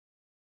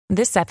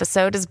This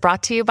episode is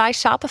brought to you by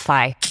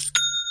Shopify.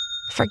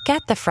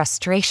 Forget the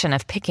frustration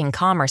of picking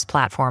commerce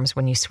platforms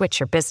when you switch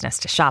your business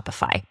to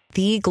Shopify,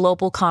 the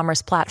global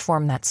commerce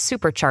platform that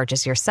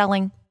supercharges your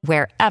selling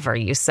wherever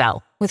you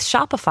sell. With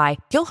Shopify,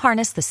 you'll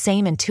harness the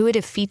same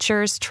intuitive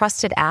features,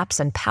 trusted apps,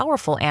 and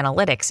powerful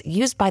analytics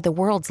used by the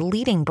world's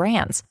leading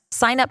brands.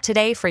 Sign up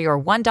today for your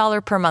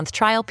 $1 per month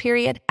trial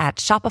period at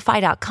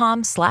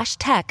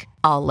shopify.com/tech,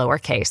 all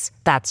lowercase.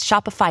 That's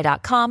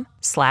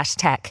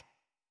shopify.com/tech.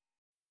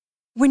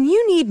 When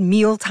you need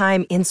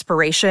mealtime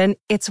inspiration,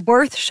 it's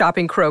worth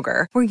shopping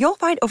Kroger, where you'll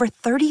find over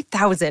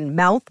 30,000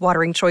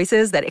 mouth-watering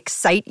choices that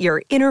excite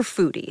your inner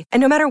foodie. And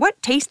no matter what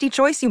tasty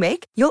choice you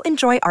make, you'll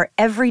enjoy our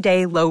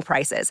everyday low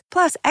prices,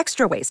 plus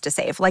extra ways to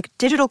save, like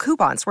digital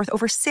coupons worth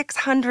over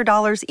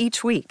 $600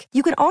 each week.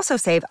 You can also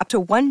save up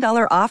to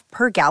 $1 off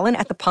per gallon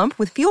at the pump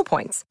with fuel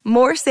points.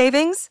 More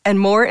savings and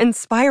more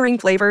inspiring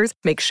flavors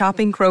make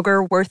shopping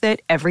Kroger worth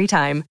it every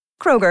time.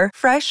 Kroger,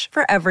 fresh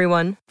for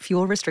everyone.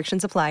 Fuel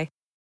restrictions apply.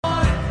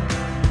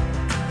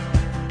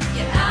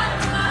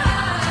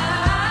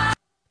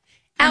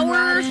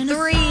 Hour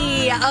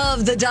 3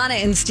 of the Donna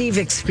and Steve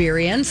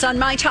Experience on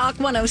My Talk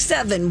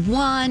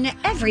 107.1,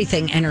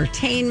 Everything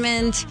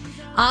Entertainment.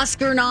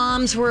 Oscar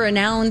noms were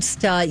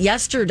announced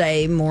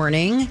yesterday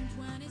morning.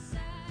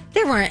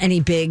 There weren't any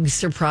big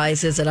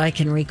surprises that I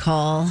can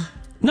recall.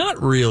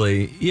 Not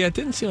really. Yeah, it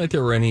didn't seem like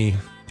there were any.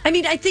 I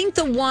mean, I think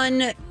the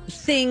one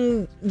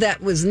thing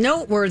that was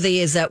noteworthy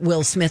is that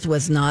Will Smith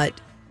was not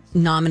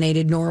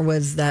nominated, nor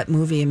was that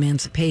movie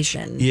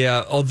Emancipation.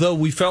 Yeah, although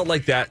we felt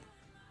like that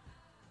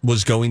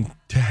was going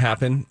to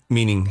happen,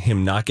 meaning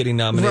him not getting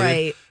nominated,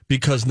 right?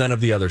 Because none of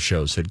the other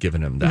shows had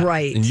given him that.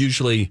 Right. And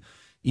usually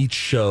each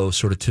show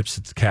sort of tips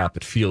its cap,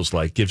 it feels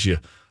like, gives you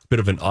a bit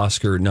of an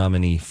Oscar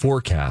nominee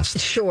forecast.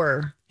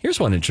 Sure. Here's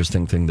one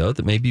interesting thing, though,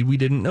 that maybe we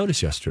didn't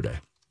notice yesterday.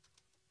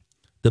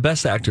 The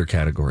Best Actor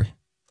category.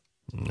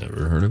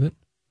 Never heard of it?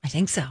 I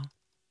think so.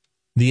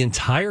 The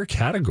entire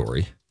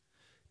category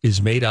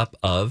is made up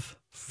of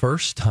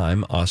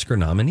first-time Oscar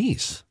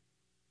nominees.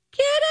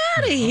 Get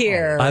out of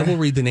here. I will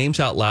read the names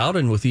out loud,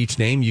 and with each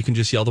name, you can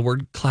just yell the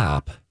word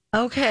clap.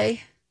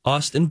 Okay.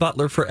 Austin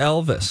Butler for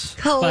Elvis.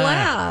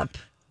 Clap.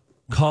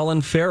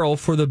 Colin Farrell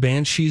for The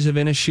Banshees of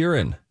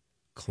Inisherin.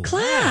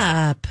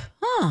 Clap.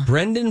 Huh.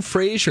 Brendan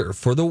Fraser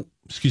for The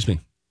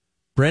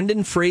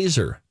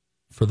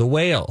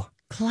Whale.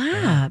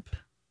 Clap.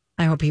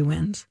 I hope he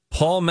wins.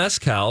 Paul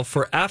Mescal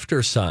for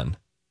After Sun.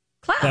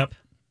 Clap.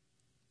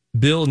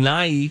 Bill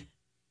Nighy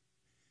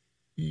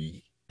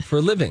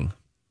for Living.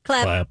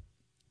 Clap.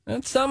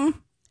 That's something.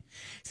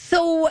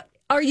 So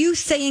are you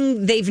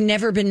saying they've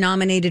never been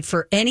nominated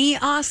for any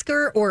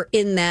Oscar or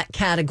in that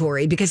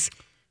category? Because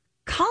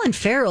Colin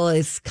Farrell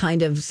is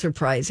kind of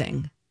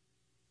surprising.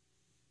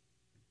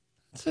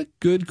 That's a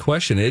good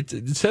question.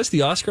 It says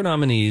the Oscar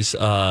nominees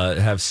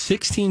have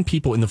 16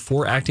 people in the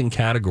 4 acting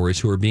categories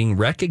who are being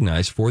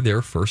recognized for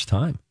their first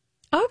time.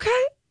 Okay.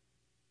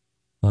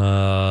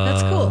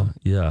 That's cool.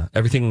 Yeah.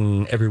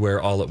 Everything,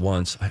 Everywhere, All at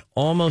Once. I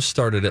almost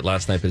started it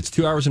last night, but it's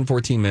 2 hours and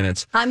 14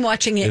 minutes. I'm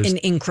watching it in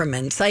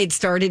increments. I had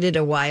started it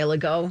a while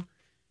ago,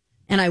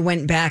 and I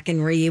went back and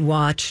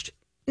rewatched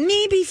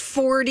maybe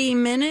 40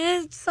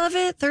 minutes of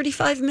it,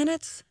 35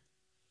 minutes.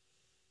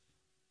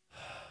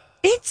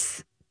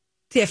 It's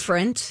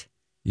different.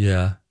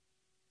 Yeah.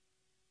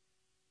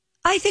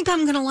 I think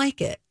I'm going to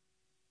like it.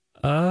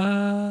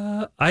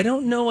 I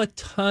don't know a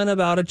ton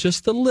about it,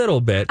 just a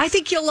little bit. I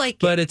think you'll like it.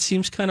 But it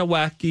seems kind of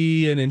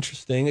wacky and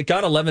interesting. It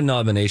got 11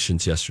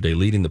 nominations yesterday,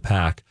 leading the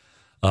pack.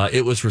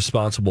 It was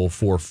responsible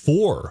for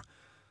 4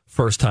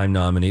 first-time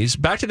nominees.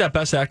 Back to that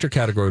Best Actor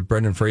category with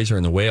Brendan Fraser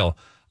in The Whale.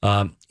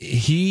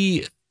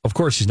 He, of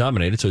course, he's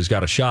nominated, so he's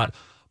got a shot.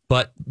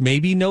 But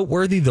maybe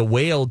noteworthy, The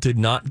Whale did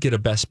not get a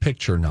Best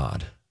Picture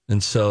nod.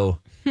 And so...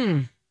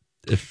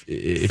 If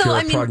you're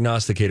a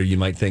prognosticator, you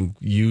might think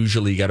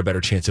usually you got a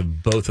better chance if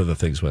both of the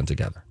things went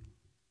together.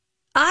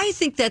 I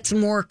think that's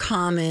more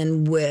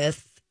common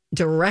with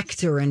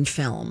director in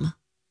film.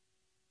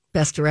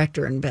 Best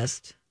director and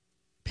best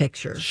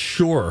picture.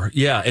 Sure.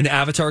 Yeah. And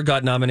Avatar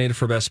got nominated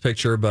for Best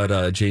Picture,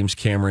 but James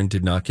Cameron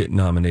did not get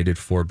nominated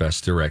for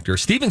Best Director.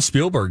 Steven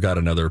Spielberg got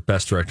another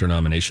Best Director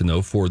nomination,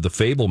 though, for The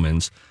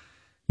Fabelmans,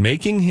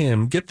 making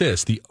him, get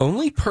this, the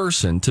only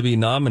person to be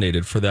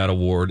nominated for that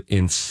award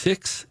in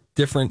 6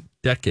 different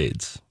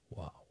decades.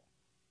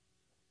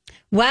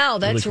 Wow,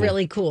 that's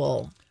really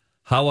cool.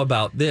 How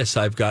about this?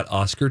 I've got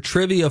Oscar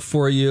trivia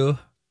for you.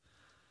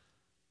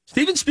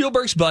 Steven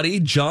Spielberg's buddy,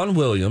 John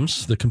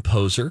Williams, the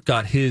composer,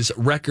 got his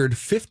record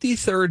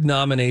 53rd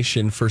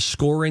nomination for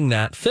scoring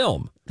that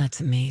film.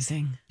 That's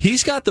amazing.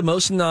 He's got the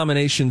most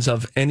nominations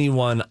of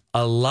anyone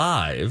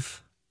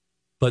alive,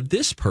 but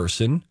this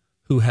person,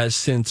 who has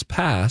since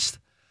passed,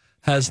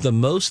 has the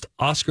most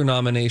Oscar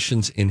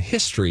nominations in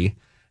history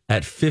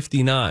at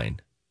 59.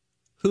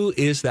 Who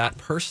is that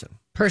person?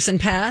 Person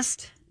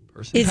passed?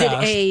 Is it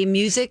a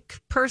music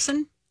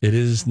person? It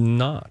is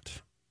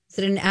not. Is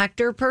it an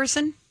actor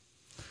person?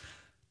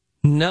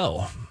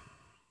 No.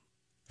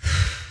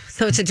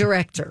 So it's a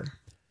director.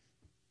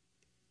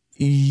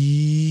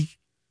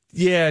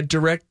 Yeah,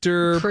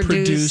 director,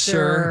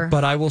 producer.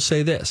 But I will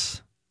say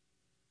this.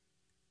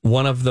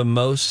 One of the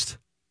most,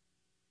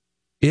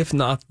 if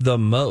not the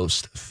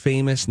most,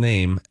 famous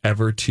name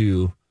ever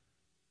to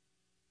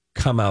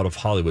come out of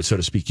Hollywood, so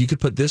to speak. You could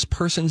put this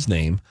person's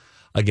name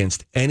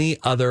against any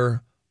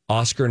other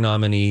Oscar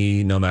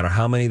nominee, no matter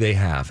how many they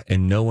have,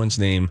 and no one's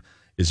name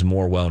is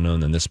more well-known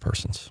than this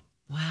person's.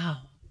 Wow.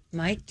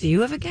 Mike, do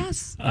you have a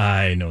guess?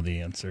 I know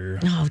the answer.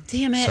 Oh,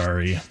 damn it.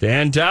 Sorry.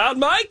 Stand down,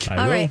 Mike.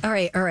 All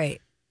right.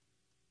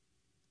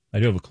 I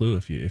do have a clue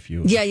if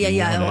you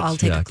Yeah. I'll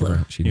take a clue.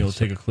 You'll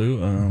take a clue?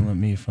 Let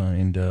me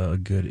find a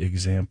good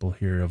example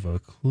here of a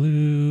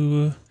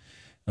clue.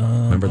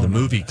 Remember, the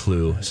movie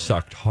Clue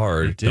sucked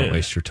hard. Don't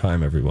waste your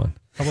time, everyone.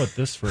 How about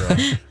this for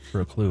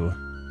a clue?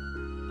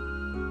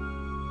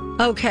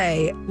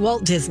 Okay,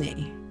 Walt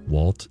Disney.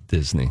 Walt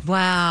Disney.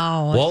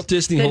 Wow. Walt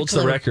Disney Good holds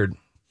clue. the record.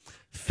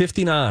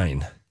 59.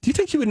 Do you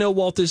think you would know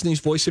Walt Disney's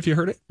voice if you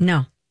heard it?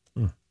 No.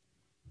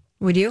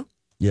 Would you?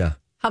 Yeah.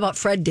 How about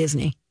Fred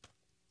Disney?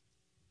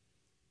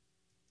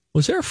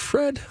 Was there a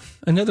Fred?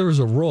 I know there was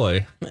a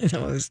Roy. I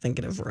know, I was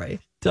thinking of Roy.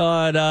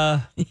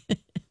 No,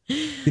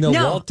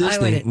 Walt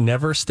Disney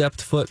never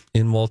stepped foot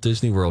in Walt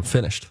Disney World.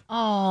 Finished.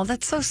 Oh,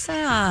 that's so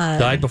sad.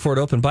 Died before it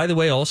opened. By the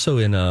way, also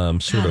in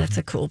that's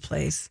a cool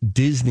place.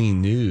 Disney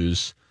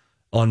news,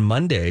 on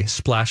Monday,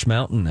 Splash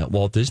Mountain at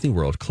Walt Disney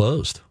World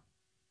closed.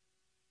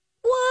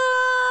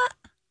 What?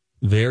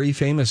 Very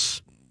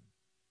famous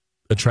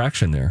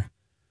attraction there.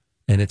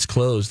 And it's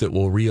closed. It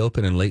will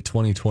reopen in late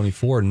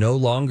 2024, no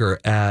longer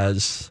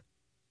as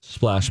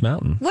Splash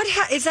Mountain.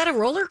 Is that a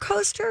roller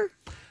coaster?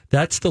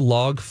 That's the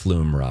log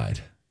flume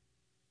ride.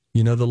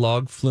 You know the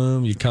log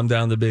flume? You come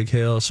down the big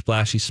hill,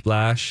 splashy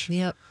splash.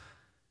 Yep.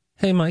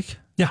 Hey, Mike.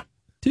 Yeah.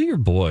 Do your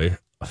boy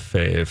a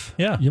fave.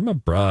 Yeah. You're my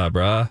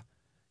brah.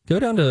 Go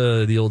down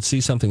to the old See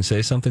Something,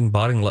 Say Something,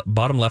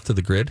 bottom left of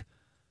the grid.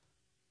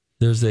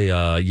 There's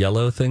a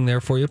yellow thing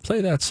there for you.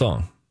 Play that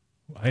song.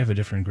 I have a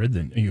different grid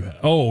than you have.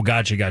 Oh,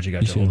 gotcha.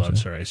 Hold on.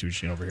 Sorry, I see what you're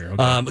seeing over here.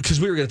 Okay.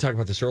 Because we were going to talk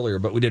about this earlier,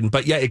 but we didn't.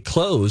 But yeah, it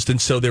closed. And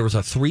so there was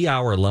a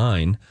 3-hour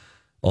line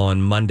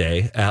on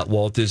Monday at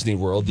Walt Disney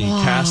World. The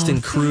cast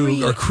and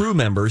crew, or crew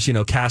members,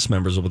 cast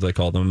members is what they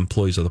call them,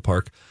 employees of the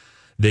park.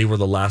 They were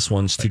the last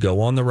ones to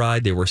go on the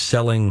ride. They were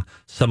selling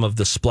some of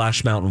the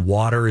Splash Mountain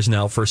water is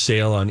now for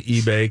sale on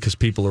eBay because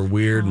people are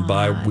weird and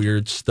buy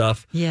weird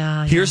stuff.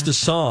 Yeah. Here's the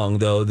song,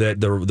 though,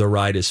 that the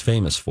ride is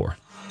famous for.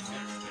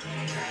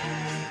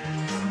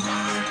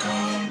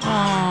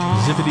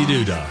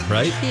 Zippity-doo-dah,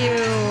 right?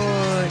 Cute.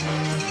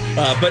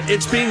 But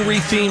it's being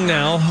rethemed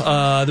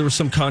now. There was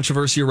some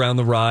controversy around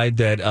the ride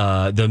that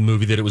the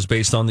movie that it was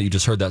based on that you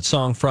just heard that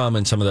song from,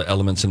 and some of the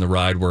elements in the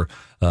ride were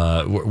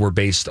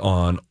based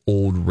on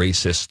old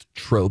racist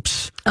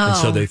tropes. And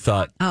so they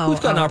thought,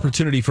 we've got an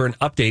opportunity for an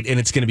update, and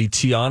it's going to be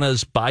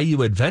Tiana's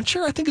Bayou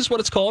Adventure, I think is what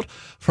it's called,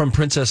 from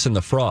Princess and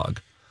the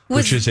Frog,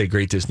 which is a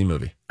great Disney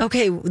movie.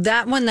 Okay,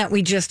 that one that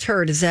we just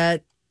heard, is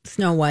that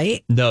Snow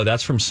White? No,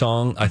 that's from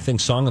Song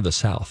of the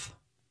South.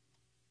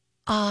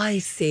 Oh, I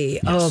see.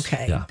 Yes.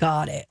 Okay, Yeah.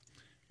 got it.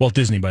 Walt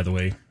Disney, by the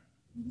way.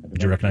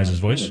 Did you recognize his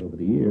voice? Over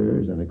the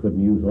years, and I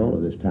couldn't use all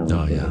of this talent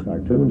for yeah. the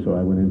cartoon, so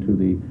I went into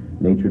the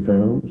nature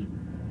films.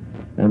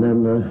 And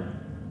then,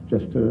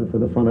 just for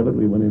the fun of it,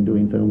 we went in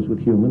doing films with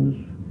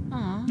humans.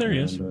 There he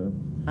is.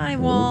 Hi,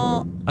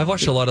 Walt. I've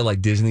watched a lot of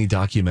like Disney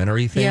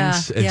documentary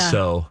things, and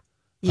so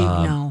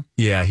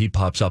yeah, he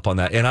pops up on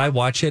that, and I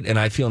watch it, and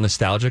I feel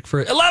nostalgic for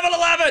it.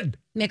 11/11.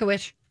 Make a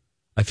wish.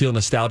 I feel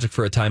nostalgic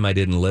for a time I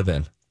didn't live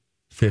in,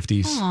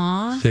 50s,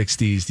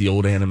 60s, the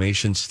old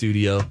animation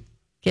studio.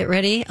 Get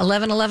ready.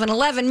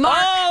 11/11/11. Mark.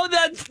 Oh,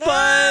 that's fun!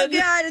 Oh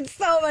God, it's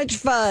so much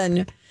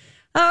fun.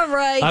 All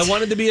right. I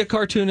wanted to be a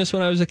cartoonist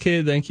when I was a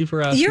kid. Thank you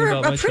for asking You're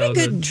about a my pretty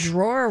childhood. good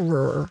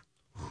drawer.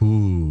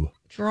 Who?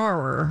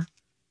 Drawer.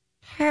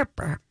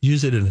 Harper.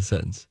 Use it in a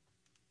sentence.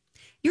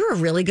 You're a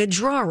really good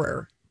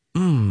drawer.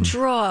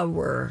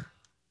 Drawer.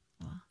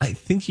 I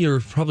think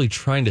you're probably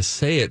trying to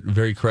say it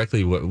very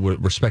correctly,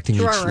 respecting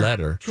each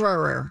letter.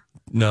 Drawer.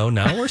 No,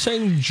 now we're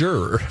saying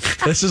juror.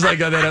 This is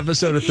like on that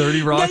episode of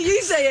 30 Rock. No,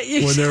 you say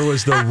it. When there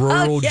was the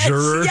rural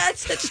juror.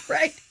 Yes, that's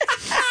right.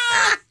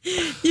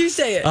 You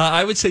say it.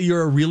 I would say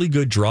you're a really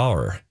good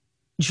drawer.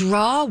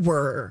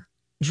 Drawer.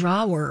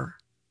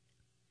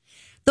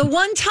 The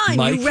one time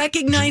Mike, you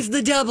recognize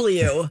the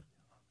W.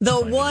 The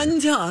one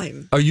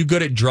time. Are you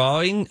good at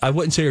drawing? I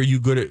wouldn't say, are you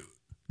good at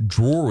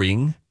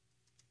drawing?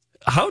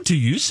 How do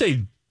you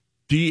say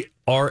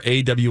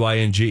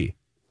DRAWING?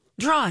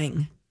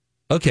 Drawing.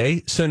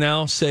 Okay, so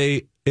now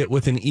say it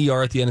with an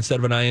ER at the end instead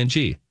of an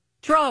ING.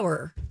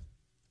 Drawer.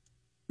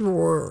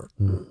 Drawer.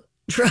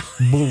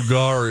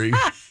 Bulgari.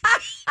 All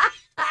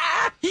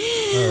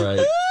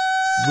right.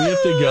 We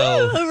have to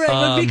go. All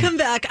right, when we come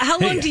back, how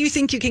long do you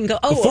think you can go?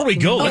 Oh, Before we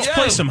go, let's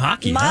play some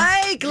hockey.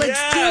 Mike, let's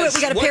do it.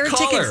 We got a pair of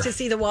tickets to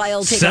see the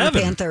Wild take on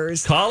the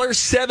Panthers. Caller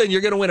 7,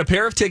 you're going to win a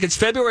pair of tickets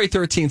February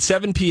 13th,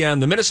 7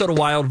 p.m. The Minnesota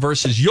Wild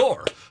versus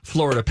your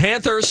Florida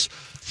Panthers.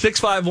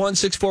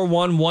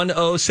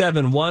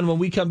 651-641-1071. When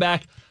we come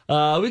back,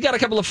 We got a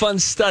couple of fun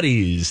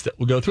studies that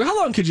we'll go through. How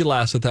long could you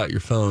last without your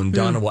phone?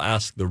 Donna will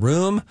ask the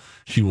room.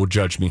 She will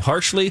judge me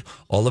harshly.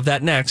 All of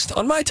that next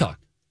on My Talk.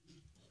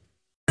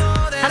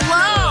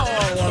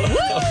 Hello.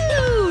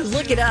 Woo!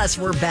 Look at us.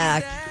 We're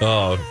back.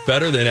 Oh,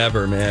 better than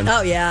ever, man.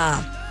 Oh,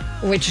 yeah.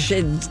 Which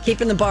is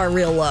keeping the bar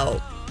real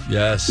low.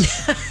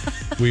 Yes.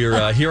 We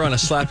are here on a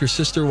Slap Your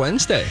Sister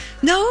Wednesday.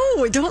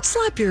 No, don't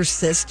slap your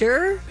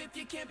sister.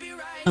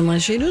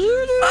 Unless she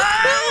deserves it.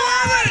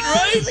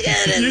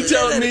 Right? You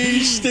tell me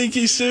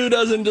Stinky Sue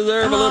doesn't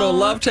deserve a little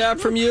love tap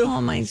from you?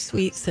 Oh, my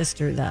sweet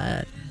sister,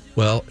 that.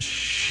 Well,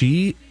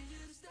 she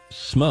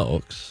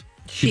smokes.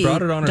 She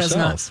brought it on herself. Does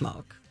not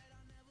smoke.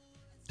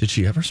 Did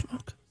she ever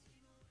smoke?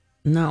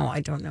 No, I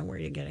don't know where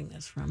you're getting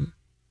this from.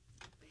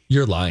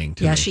 You're lying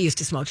to me. Yeah, she used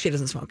to smoke. She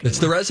doesn't smoke anymore. It's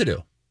the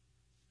residue.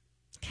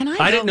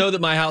 I didn't know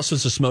that my house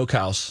was a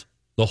smokehouse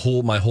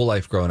my whole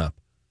life growing up.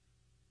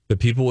 But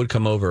people would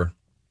come over,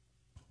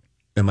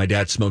 and my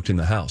dad smoked in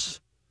the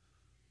house,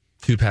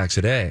 2 packs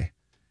a day.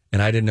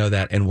 And I didn't know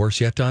that. And worse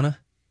yet, Donna,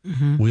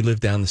 we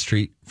lived down the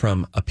street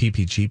from a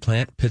PPG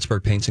plant,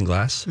 Pittsburgh Paints and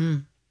Glass.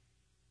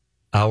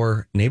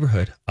 Our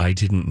neighborhood, I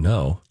didn't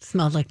know,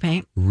 smelled like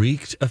paint,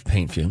 reeked of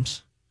paint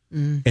fumes.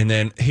 And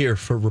then here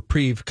for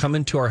reprieve, come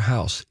into our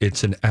house.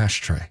 It's an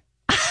ashtray.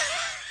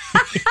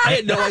 I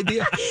had no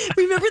idea.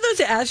 Remember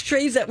those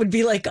ashtrays that would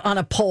be like on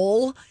a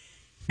pole?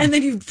 And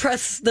then you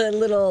press the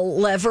little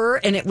lever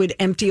and it would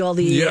empty all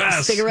the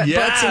cigarette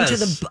butts into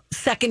the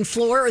second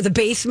floor or the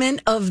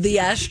basement of the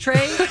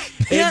ashtray.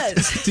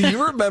 Yes. Do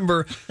you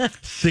remember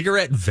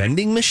cigarette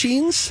vending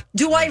machines?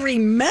 Do I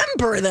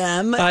remember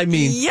them? I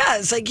mean,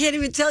 yes. I can't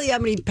even tell you how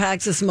many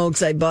packs of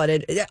smokes I bought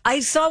it. I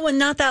saw one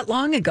not that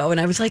long ago and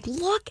I was like,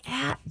 look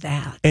at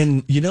that.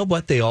 And you know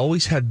what? They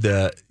always had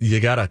you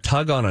got to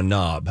tug on a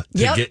knob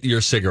to get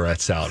your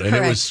cigarettes out. And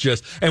Correct. It was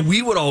just, and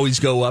we would always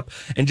go up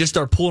and just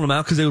start pulling them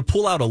out because they would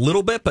pull out a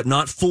little bit, but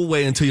not full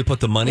way until you put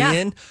the money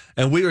in.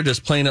 And we were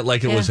just playing it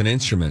like it was an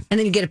instrument. And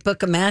then you get a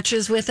book of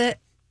matches with it.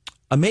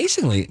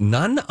 Amazingly,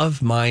 none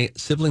of my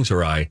siblings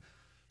or I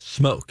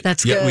smoke.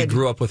 That's Yet good. we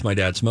grew up with my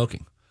dad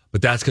smoking.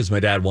 But that's because my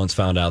dad once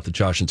found out that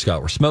Josh and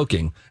Scott were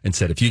smoking and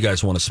said, if you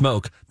guys want to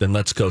smoke, then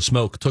let's go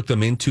smoke. Took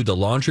them into the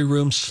laundry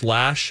room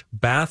 /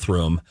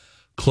 bathroom,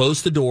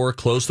 closed the door,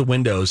 closed the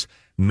windows,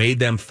 made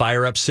them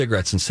fire up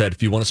cigarettes and said,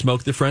 if you want to smoke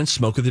with your friends,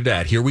 smoke with your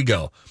dad. Here we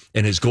go.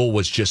 And his goal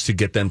was just to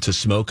get them to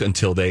smoke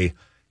until they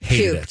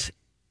hated it.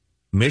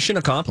 Mission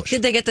accomplished.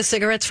 Did they get the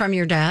cigarettes from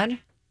your dad?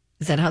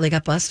 Is that how they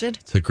got busted?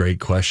 It's a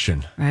great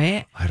question.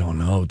 Right? I don't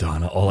know,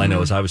 Donna. All I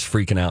know is I was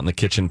freaking out in the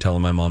kitchen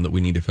telling my mom that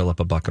we need to fill up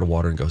a bucket of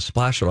water and go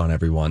splash it on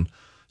everyone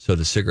so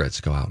the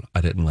cigarettes go out.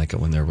 I didn't like it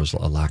when there was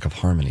a lack of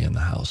harmony in the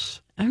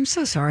house. I'm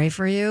so sorry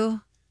for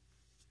you.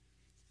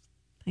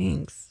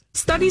 Thanks.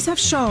 Studies have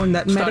shown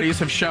that the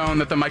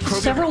microbial...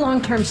 Several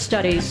long-term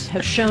studies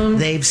have shown...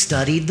 They've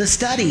studied the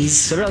studies.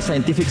 Several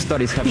scientific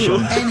studies have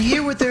shown... And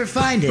here with their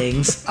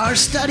findings are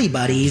study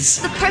buddies...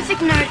 The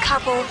perfect nerd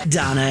couple.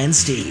 Donna and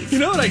Steve. You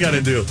know what I got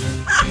to do?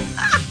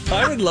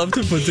 I would love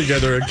to put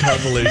together a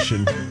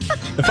compilation.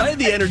 If I had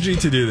the energy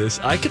to do this,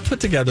 I could put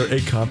together a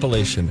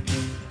compilation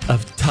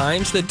of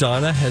times that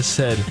Donna has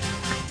said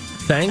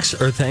thanks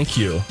or thank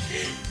you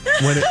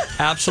when it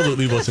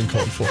absolutely wasn't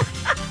called for.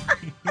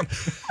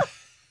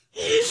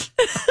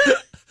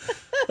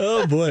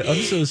 Oh boy,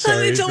 I'm so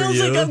sorry It's for almost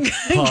you. like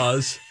I'm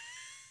Pause.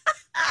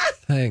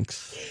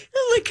 Thanks.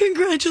 I'm like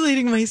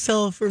congratulating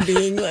myself for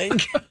being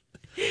like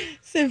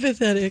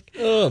sympathetic.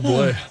 Oh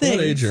boy, what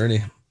a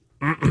journey.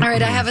 All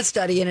right, I have a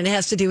study and it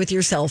has to do with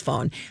your cell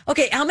phone.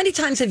 Okay, how many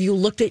times have you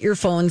looked at your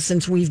phone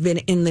since we've been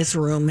in this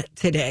room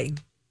today?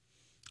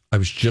 I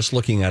was just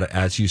looking at it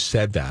as you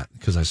said that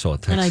because I saw a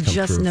And I text come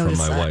just through from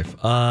noticed my that. wife.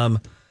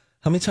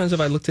 How many times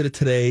have I looked at it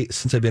today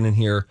since I've been in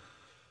here?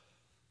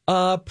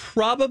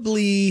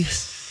 Probably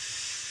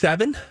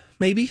 7,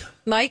 maybe.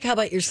 Mike, how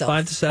about yourself?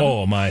 5 to 7.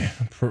 Oh,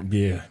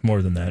 yeah,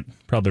 more than that.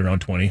 Probably around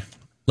 20.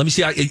 Let me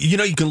see.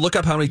 You can look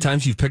up how many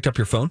times you've picked up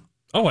your phone.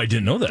 Oh, I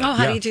didn't know that. Oh,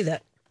 how do you do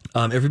that?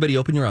 Everybody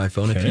open your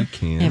iPhone if you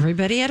can.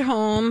 Everybody at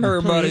home.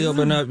 Everybody please.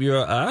 open up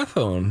your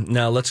iPhone.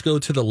 Now let's go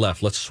to the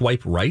left. Let's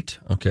swipe right.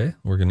 Okay.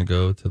 We're going to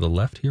go to the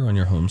left here on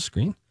your home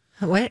screen.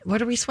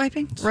 What are we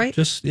swiping? Right?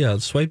 Just,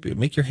 swipe.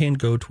 Make your hand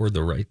go toward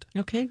the right.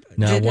 Okay.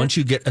 Now, once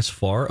you get as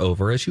far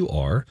over as you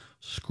are,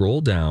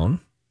 scroll down.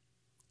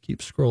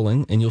 Keep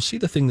scrolling, and you'll see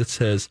the thing that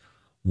says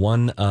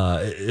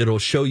it'll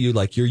show you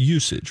like your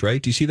usage,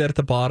 right? Do you see that at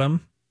the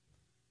bottom?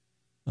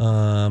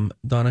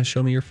 Donna,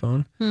 show me your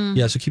phone.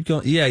 Yeah, so keep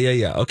going.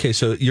 Yeah. Okay,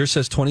 so yours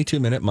says 22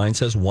 minutes. Mine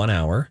says 1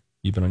 hour.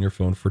 You've been on your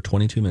phone for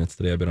 22 minutes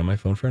today. I've been on my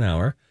phone for an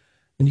hour.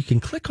 And you can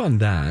click on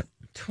that.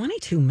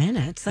 22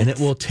 minutes? And it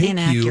will take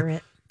inaccurate. you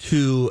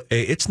to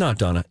it's not,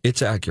 Donna.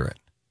 It's accurate.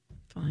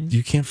 Fine.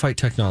 You can't fight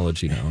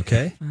technology now,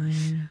 okay?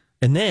 Fine.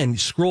 And then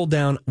scroll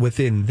down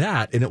within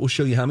that, and it will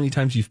show you how many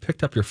times you've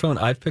picked up your phone.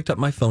 I've picked up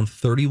my phone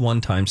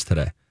 31 times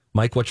today.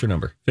 Mike, what's your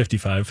number?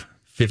 55.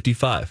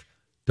 55.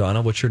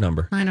 Donna, what's your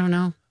number? I don't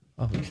know.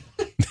 Oh.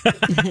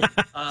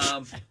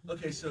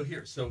 Okay, so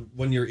here. So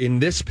when you're in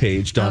this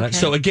page, Donna. Okay.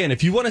 So again,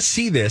 if you want to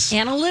see this.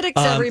 Analytics,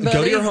 everybody.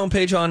 Go to your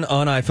homepage on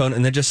iPhone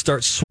and then just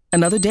start.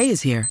 Another day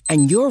is here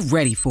and you're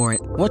ready for it.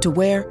 What to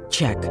wear?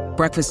 Check.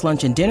 Breakfast,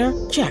 lunch, and dinner?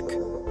 Check.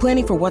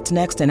 Planning for what's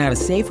next and how to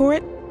save for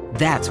it?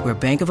 That's where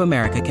Bank of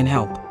America can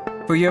help.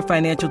 For your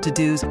financial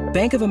to-dos,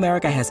 Bank of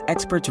America has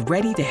experts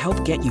ready to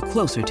help get you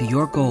closer to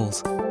your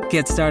goals.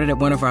 Get started at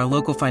one of our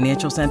local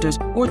financial centers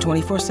or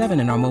 24/7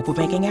 in our mobile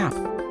banking app.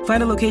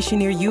 Find a location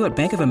near you at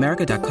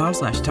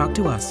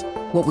bankofamerica.com/talktous.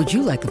 What would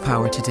you like the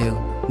power to do?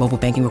 Mobile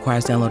banking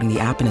requires downloading the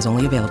app and is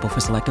only available for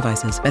select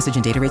devices. Message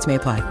and data rates may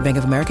apply. Bank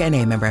of America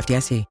NA, member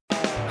FDIC.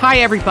 Hi,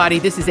 everybody.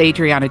 This is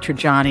Adriana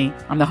Trajani.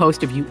 I'm the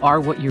host of You Are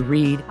What You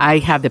Read. I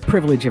have the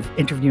privilege of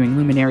interviewing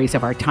luminaries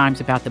of our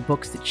times about the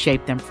books that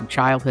shaped them from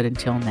childhood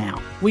until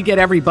now. We get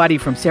everybody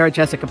from Sarah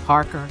Jessica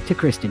Parker to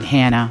Kristen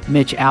Hanna,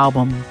 Mitch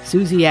Albom,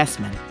 Susie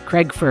Essman,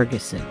 Craig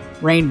Ferguson,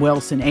 Rainn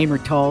Wilson, Amor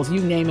Tolls,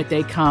 you name it,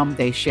 they come,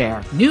 they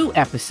share. New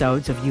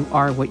episodes of You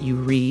Are What You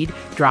Read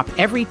drop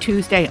every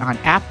Tuesday on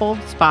Apple,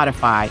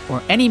 Spotify,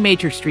 or any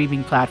major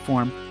streaming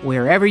platform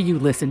wherever you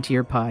listen to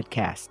your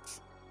podcasts.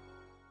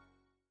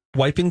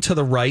 Wiping to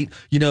the right,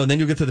 and then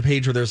you'll get to the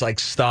page where there's like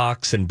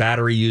stocks and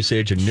battery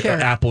usage and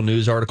Apple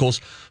News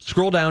articles.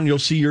 Scroll down, you'll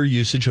see your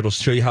usage. It'll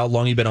show you how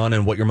long you've been on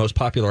and what your most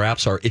popular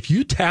apps are. If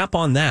you tap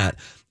on that,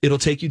 it'll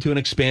take you to an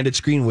expanded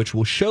screen, which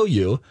will show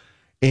you.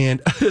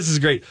 And this is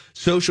great.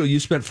 Social, you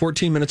spent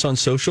 14 minutes on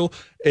social.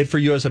 And for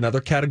you as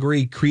another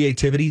category,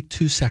 creativity,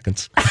 2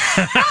 seconds.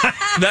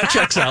 That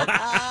checks out.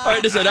 All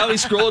right, so now we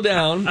scroll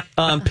down.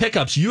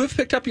 Pickups. You have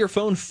picked up your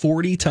phone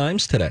 40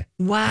 times today.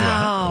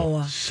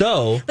 Wow.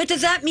 So. But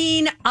does that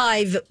mean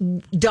I've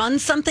done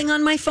something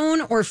on my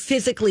phone or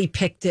physically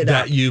picked it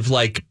up? That you've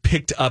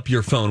picked up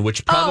your phone,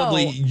 which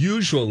probably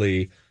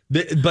usually...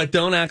 But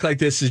don't act like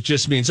this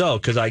just means,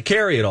 because I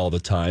carry it all the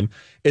time.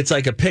 It's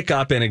like a pick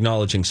up and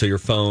acknowledging. So your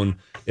phone,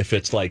 if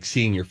it's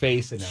seeing your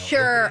face. And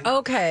sure.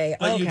 Okay.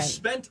 But you've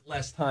spent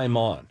less time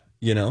on,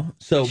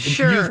 So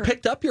you've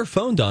picked up your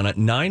phone, Donna,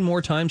 9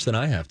 more times than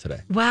I have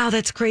today. Wow,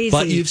 that's crazy.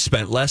 But you've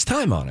spent less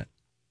time on it.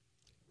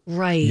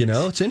 Right.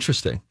 It's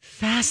interesting.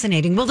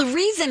 Fascinating. Well, the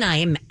reason I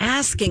am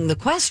asking the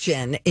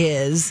question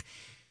is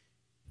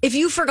if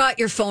you forgot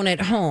your phone at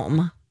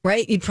home,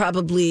 right, you'd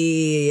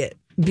probably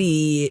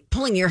be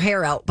pulling your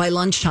hair out by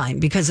lunchtime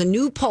because a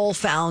new poll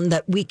found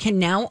that we can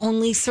now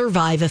only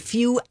survive a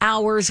few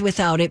hours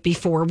without it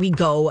before we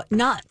go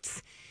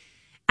nuts.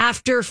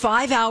 After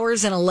 5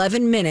 hours and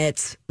 11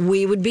 minutes,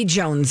 we would be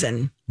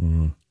jonesing.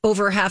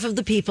 Over half of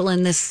the people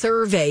in this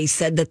survey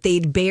said that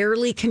they'd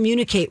barely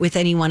communicate with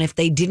anyone if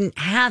they didn't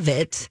have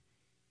it.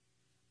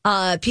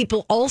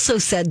 People also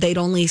said they'd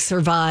only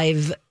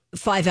survive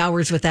 5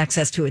 hours with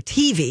access to a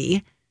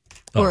TV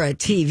or a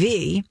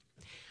TV.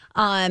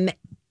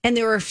 And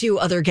there were a few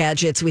other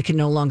gadgets we could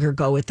no longer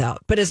go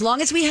without. But as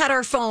long as we had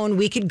our phone,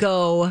 we could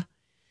go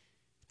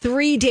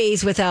 3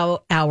 days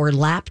without our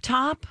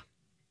laptop.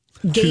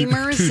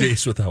 Gamers. 2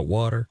 days without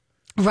water.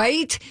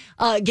 Right?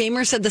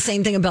 Gamers said the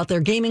same thing about their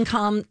gaming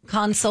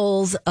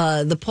consoles.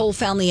 The poll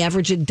found the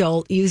average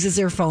adult uses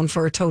their phone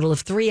for a total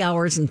of 3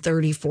 hours and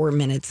 34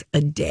 minutes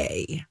a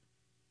day.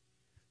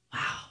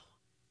 Wow.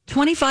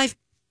 25%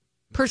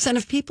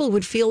 of people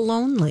would feel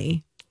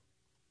lonely.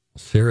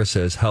 Sarah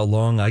says, how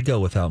long I go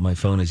without my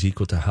phone is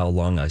equal to how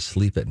long I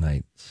sleep at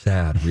night.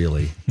 Sad,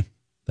 really.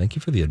 Thank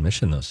you for the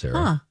admission, though, Sarah.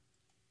 Huh.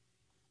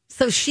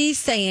 So she's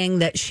saying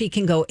that she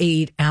can go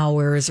 8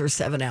 hours or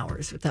 7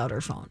 hours without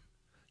her phone.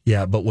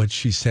 Yeah, but what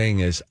she's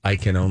saying is I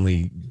can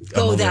only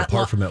go that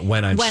apart from it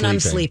when I'm sleeping. When I'm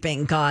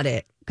sleeping. Got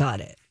it.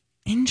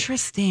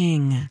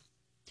 Interesting.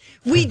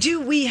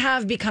 We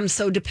have become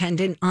so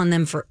dependent on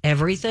them for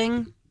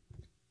everything.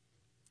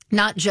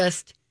 Not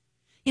just...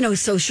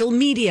 social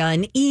media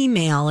and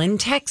email and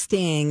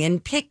texting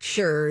and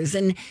pictures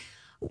and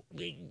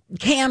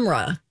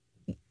camera,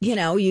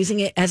 using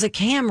it as a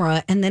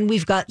camera. And then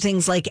we've got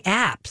things like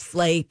apps.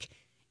 Like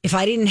if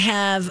I didn't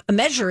have a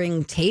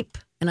measuring tape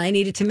and I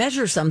needed to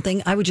measure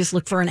something, I would just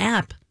look for an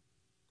app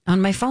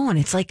on my phone.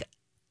 It's like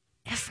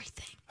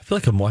everything. I feel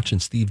like I'm watching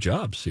Steve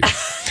Jobs here.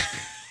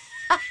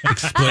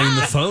 Explain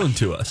the phone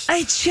to us.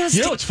 It's just...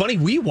 it's funny.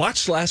 We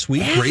watched last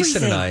week, everything.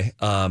 Grayson and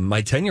I,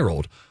 my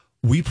 10-year-old,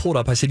 we pulled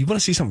up. I said, you want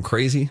to see something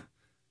crazy?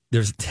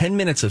 There's 10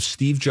 minutes of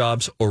Steve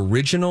Jobs'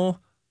 original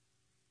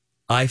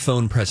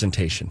iPhone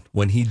presentation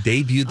when he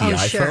debuted the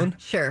iPhone.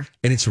 Sure.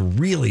 And it's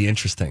really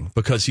interesting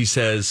because he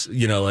says,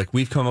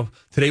 we've come up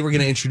today, we're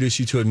going to introduce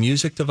you to a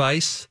music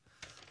device,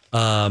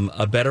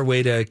 a better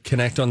way to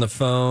connect on the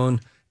phone,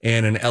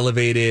 and an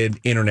elevated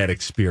internet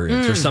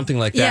experience or something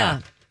like that.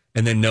 Yeah.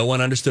 And then no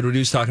one understood what he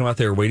was talking about.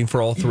 They were waiting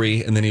for all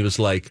three. And then he was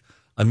like,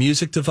 a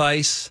music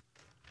device,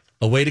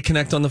 a way to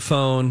connect on the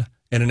phone,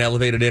 and an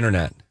elevated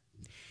internet.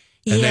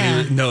 And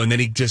then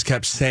he just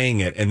kept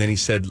saying it. And then he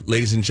said,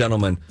 ladies and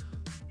gentlemen,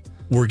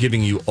 we're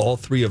giving you all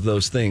three of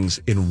those things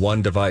in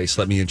one device.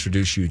 Let me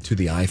introduce you to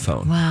the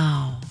iPhone.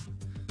 Wow.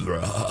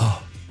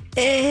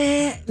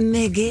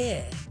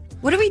 Miguel.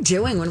 What are we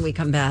doing when we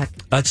come back?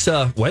 That's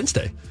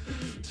Wednesday.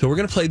 So we're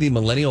going to play the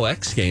Millennial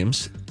X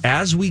Games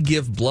as we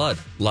give blood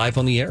live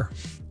on the air.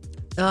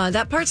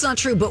 That part's not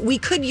true, but we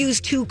could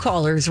use 2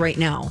 callers right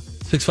now.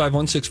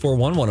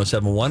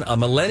 651-641-1071. A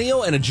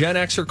millennial and a Gen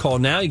Xer call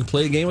now. You can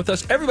play a game with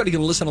us. Everybody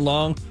can listen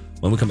along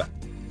when we come back.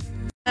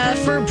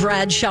 For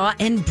Bradshaw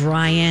and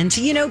Bryant,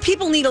 you know,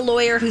 people need a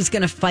lawyer who's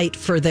going to fight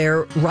for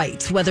their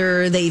rights,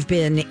 whether they've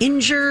been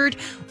injured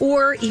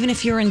or even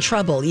if you're in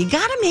trouble. You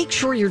got to make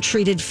sure you're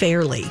treated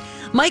fairly.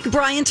 Mike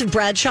Bryant of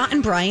Bradshaw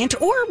and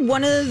Bryant, or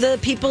one of the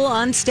people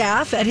on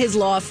staff at his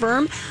law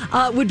firm,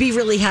 would be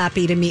really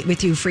happy to meet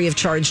with you free of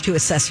charge to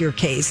assess your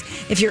case.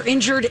 If you're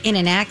injured in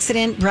an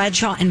accident,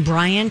 Bradshaw and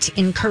Bryant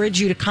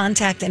encourage you to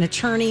contact an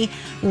attorney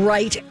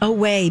right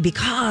away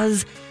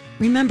because,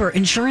 remember,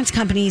 insurance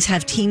companies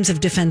have teams of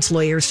defense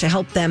lawyers to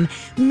help them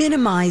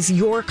minimize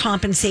your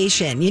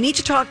compensation. You need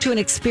to talk to an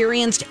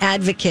experienced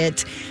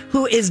advocate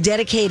who is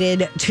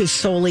dedicated to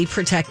solely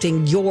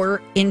protecting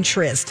your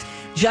interest.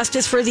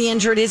 Justice for the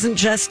injured isn't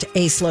just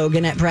a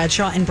slogan at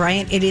Bradshaw and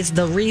Bryant. It is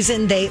the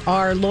reason they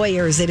are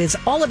lawyers. It is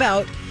all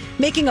about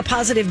making a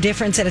positive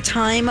difference at a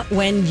time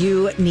when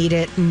you need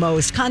it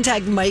most.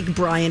 Contact Mike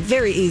Bryant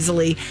very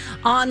easily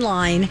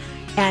online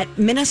at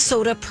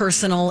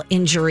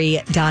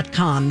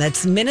minnesotapersonalinjury.com.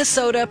 That's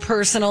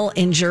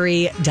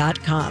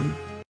minnesotapersonalinjury.com.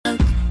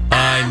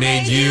 I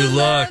made you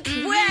look.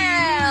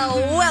 Well,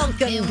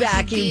 welcome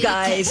back, you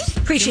guys.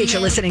 Appreciate you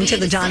listening to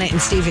the Donna and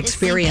Steve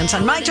Experience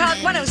on My Talk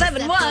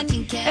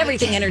 107.1,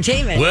 Everything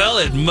Entertainment. Well,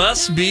 it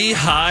must be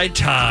high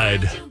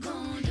tide.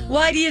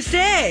 Why do you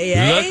say,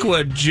 eh? Look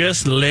what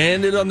just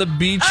landed on the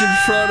beach in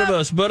front of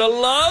us, but a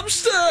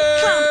lobster!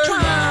 Clomp,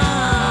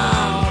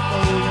 clomp.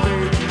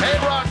 Hey,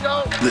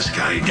 Rocco! This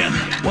guy again.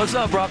 What's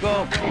up,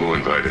 Rocco? Who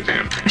invited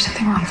him? There's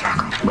something wrong with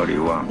Rocco. What do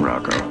you want,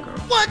 Rocco?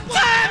 What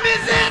time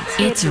is it?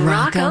 It's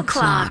Rocco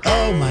Clock.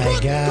 Oh my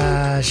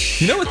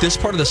gosh. You know what this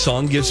part of the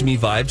song gives me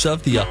vibes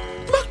of? The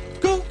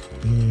Rocco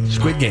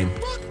Squid Game.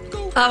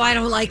 Oh, I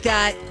don't like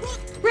that.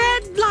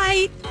 Red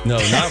light. No,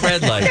 not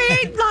red light.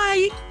 Red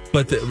light.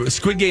 But the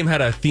Squid Game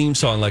had a theme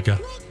song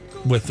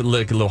with a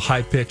little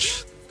high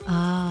pitch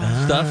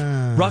stuff.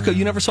 Rocco,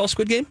 you never saw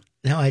Squid Game?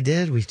 No, I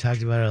did. We've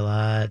talked about it a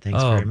lot.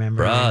 Thanks for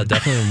remembering. Bruh,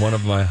 definitely one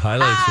of my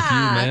highlights with you,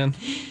 man.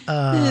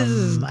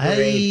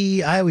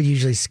 I would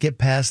usually skip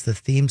past the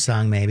theme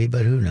song, maybe,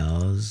 but who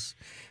knows?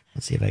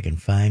 Let's see if I can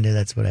find it.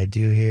 That's what I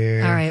do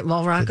here. All right.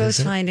 Well,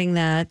 Rocco's finding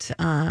that.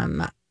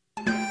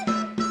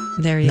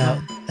 There you go.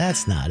 No,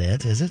 that's not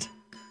it, is it?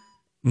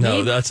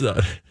 No, that's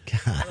not.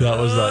 God. That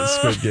was not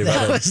Squid Game.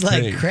 That was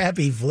like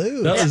crappy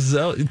flute. That was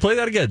play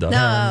that again, though.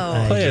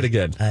 No, play it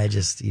again. I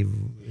just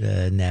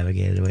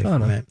navigated away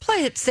from it.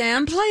 Play it,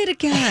 Sam. Play it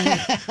again.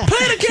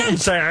 Play it again,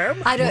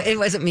 Sam. It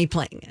wasn't me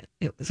playing it.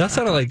 It was. That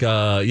sounded like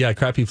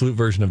crappy flute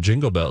version of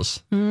Jingle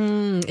Bells.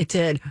 It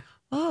did.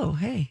 Oh,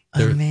 hey.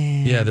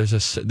 Man. Yeah, there's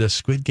the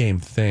Squid Game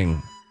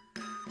thing.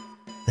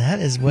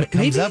 That is what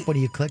comes up when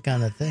you click on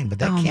the thing, but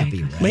that can't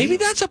be right. Maybe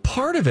that's a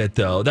part of it,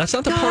 though. That's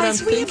not the part I'm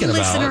thinking about. We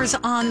have listeners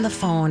on the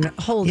phone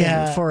holding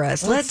for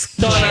us. Let's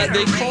Donna,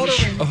 they called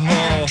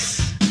her. X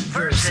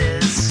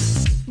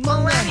versus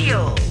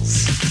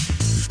millennials.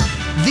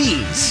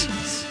 These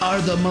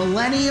are the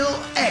Millennial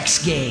X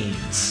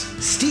Games.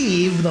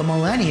 Steve, the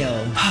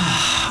millennial.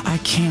 I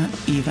can't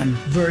even.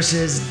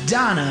 Versus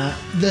Donna,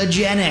 the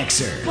Gen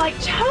Xer.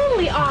 Like,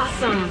 totally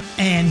awesome.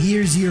 And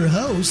here's your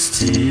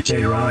host,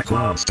 DJ Rock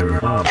Lobster.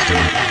 Well,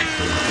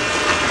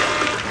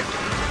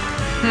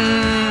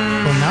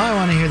 now I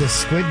want to hear the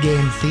Squid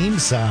Game theme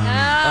song.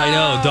 I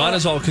know.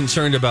 Donna's all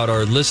concerned about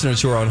our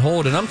listeners who are on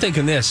hold, and I'm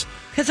thinking this.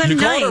 You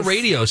called a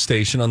radio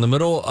station on the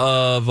middle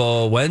of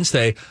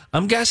Wednesday.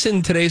 I'm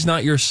guessing today's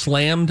not your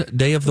slammed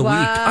day of the week.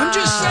 I'm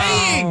just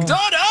saying,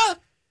 Donna.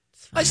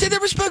 I say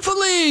that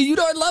respectfully. You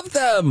know I love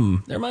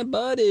them. They're my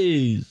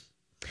buddies.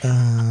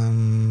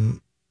 I'm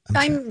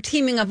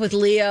teaming up with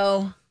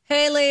Leo.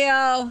 Hey,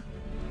 Leo.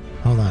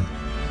 Hold on.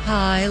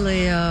 Hi,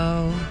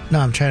 Leo. No,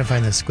 I'm trying to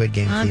find the Squid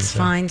Game theme song. That's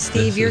fine.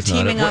 Steve, you're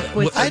teaming up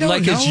with... I don't know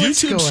is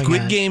YouTube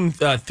Squid Game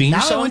theme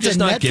song just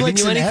not giving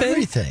you anything?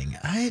 Everything.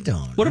 I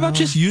don't know. What about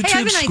just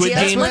YouTube Squid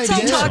Game? Let's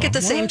all talk at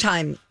the same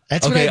time.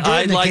 That's what I did.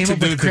 I'd like to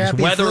do things.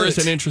 Weather flutes.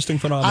 is an interesting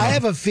phenomenon. I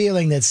have a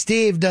feeling that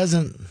Steve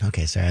doesn't...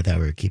 Okay, sorry. I thought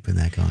we were keeping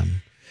that going.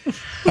 All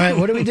right,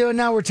 what are we doing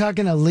now? We're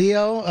talking to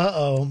Leo.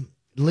 Uh-oh.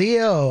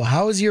 Leo,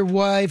 how's your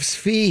wife's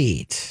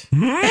feet?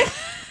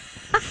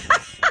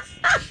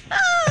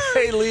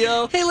 Hey,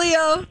 Leo. Hey,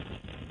 Leo.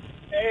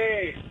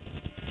 Hey.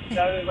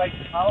 Sounded like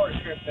a power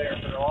trip there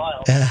for a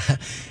while.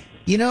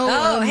 You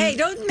know... hey,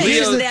 don't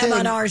mention them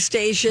on our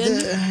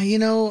station.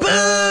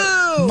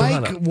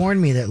 Mike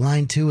warned me that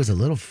line 2 is a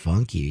little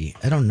funky.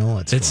 I don't know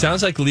what's It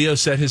sounds like Leo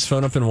set his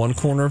phone up in one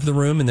corner of the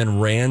room and then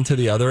ran to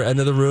the other end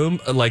of the room,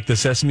 like the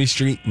Sesame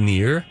Street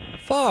near,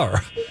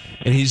 far.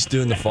 And he's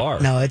doing the far.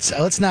 No,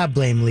 let's not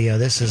blame Leo.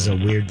 This is a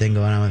weird thing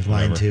going on with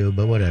line 2,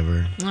 but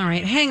whatever. All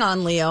right, hang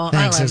on, Leo.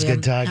 Thanks, I it was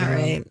good talking. All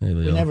right. Hey,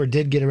 we never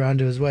did get around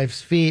to his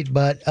wife's feet,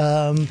 but...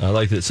 I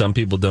like that some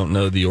people don't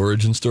know the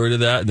origin story to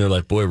that, and they're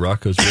like, boy,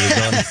 Rocco's really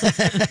gone.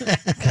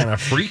 kind kind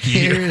of freaky.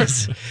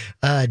 Here's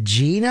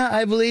Gina,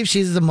 I believe.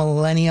 She's the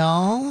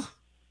millennial.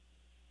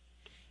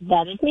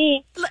 That is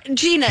me.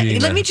 Gina,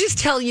 let me just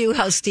tell you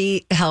how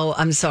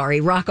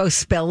Rocco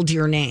spelled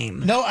your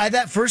name. No,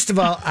 first of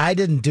all, I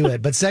didn't do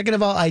it. But second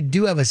of all, I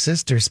do have a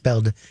sister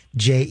spelled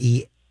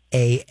Jeanna.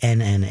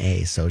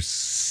 So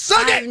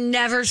suck it. I've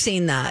never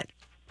seen that.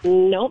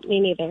 Nope, me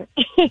neither.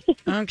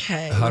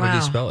 Okay. How did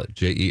he spell it?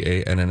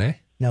 Jeanna?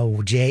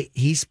 No,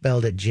 he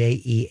spelled it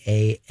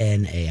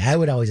Jeana. I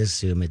would always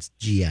assume it's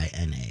Gina.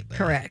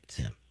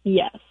 Correct.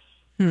 Yeah.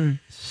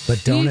 Yes.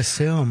 But don't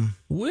assume.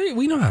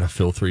 We know how to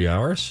fill 3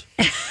 hours.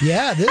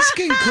 Yeah, this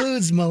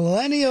concludes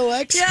Millennial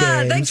X Games.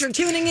 Yeah, thanks for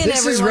tuning in,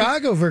 This everyone. is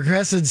Rocco for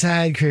Crescent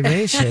Side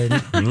Cremation.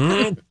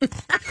 Okay.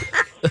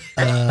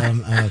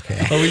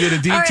 Oh, we did a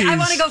DT. All right, I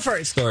want to go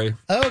first. Sorry.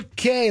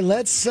 Okay,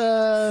 let's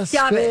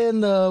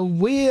spin the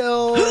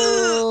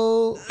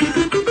wheel.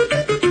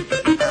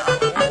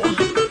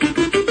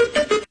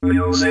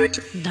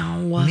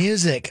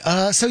 Music.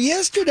 So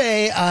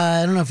yesterday,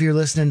 I don't know if you're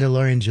listening to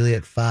Lori and Julie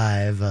at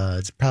 5.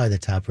 It's probably the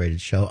top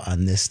rated show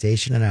on this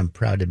station, and I'm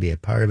proud to be a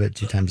part of it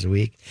 2 times a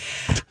week.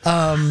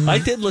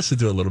 I did listen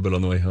to a little bit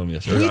on the way home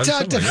yesterday.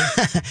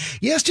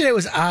 Yesterday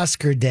was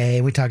Oscar Day,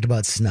 and we talked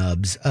about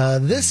snubs.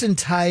 This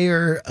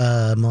entire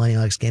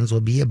Millennial X Games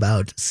will be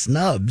about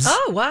snubs.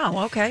 Oh,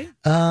 wow. Okay.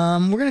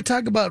 We're going to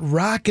talk about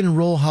Rock and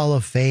Roll Hall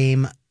of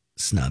Fame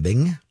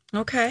snubbing.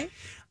 Okay.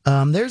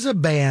 There's a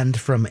band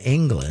from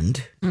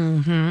England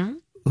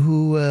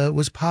who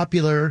was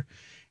popular,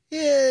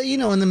 in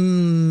the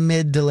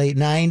mid to late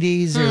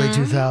 90s, early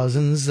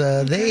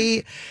 2000s.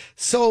 They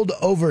sold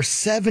over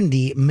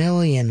 70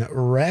 million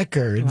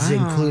records,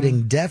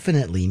 including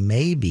Definitely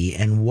Maybe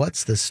and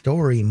What's the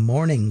Story,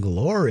 Morning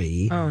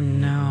Glory. Oh,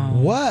 no.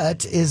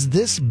 What is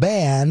this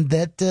band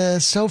that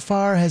so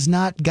far has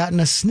not gotten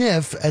a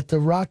sniff at the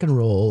Rock and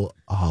Roll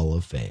Hall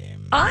of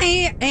Fame?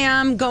 I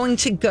am going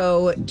to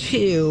go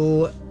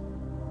to...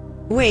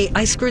 Wait,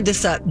 I screwed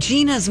this up.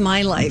 Gina's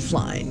my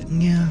lifeline.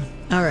 Yeah.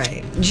 All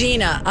right.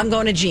 Gina. I'm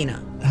going to Gina.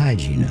 Hi,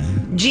 Gina.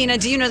 Gina,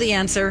 do you know the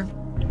answer?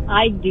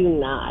 I do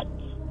not.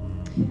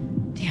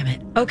 Damn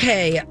it.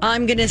 Okay,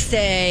 I'm going to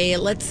say,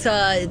 let's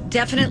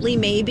Definitely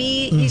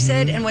Maybe, you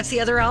said. And what's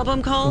the other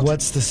album called?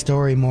 What's the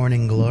Story,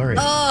 Morning Glory?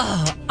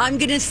 Oh, I'm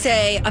going to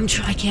say,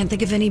 I can't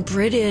think of any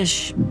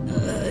British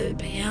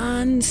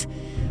bands.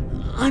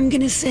 I'm going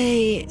to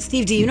say,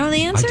 Steve, do you know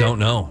the answer? I don't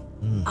know.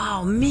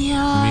 Oh,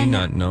 man. Me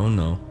not know,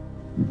 no.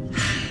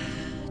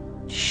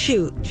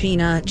 Shoot,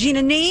 Gina.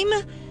 Gina, name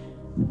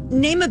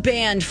a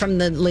band from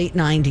the late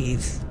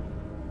 90s.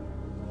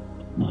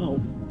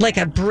 Oh. Like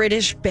a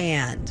British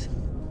band.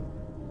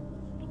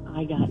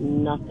 I got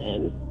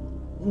nothing.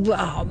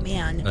 Oh,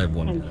 man. I have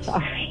one. I'm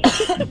sorry.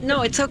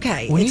 No, it's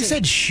okay. When you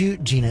said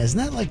shoot, Gina,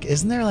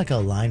 isn't there like a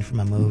line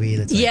from a movie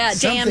that's like, Yeah,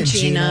 damn, something,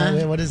 Gina.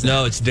 Wait, what is that?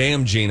 No, it's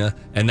Damn Gina,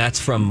 and that's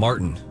from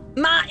Martin.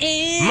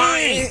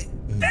 Martin.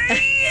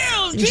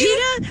 Damn,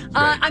 Gina.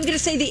 I'm going to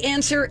say the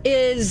answer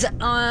is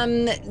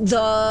Duran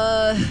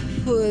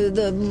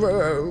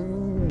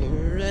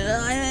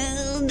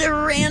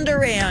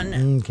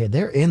Duran. Okay,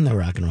 they're in the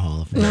Rock and Roll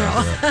Hall of Fame.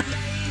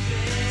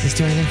 Does this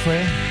do anything for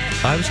you?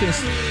 I was going to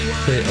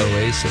say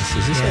Oasis.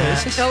 Is this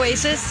Oasis?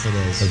 Oasis? It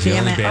is. That's the Damn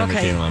only it. band that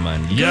Okay. came to my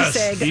mind. Goose Yes.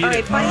 egg. Eat All it.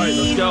 right, bye. All right,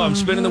 let's go. I'm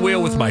spinning the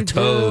wheel with my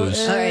toes.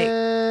 All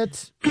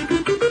right.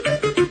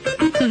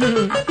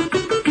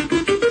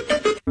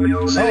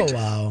 Oh,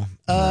 wow.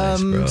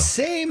 Nice, bro.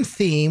 Same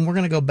theme. We're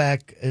going to go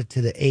back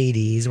to the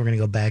 80s. We're going to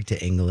go back to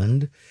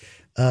England.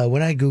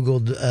 When I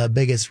Googled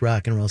biggest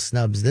rock and roll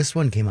snubs, this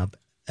one came up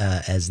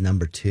as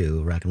number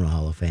 2, Rock and Roll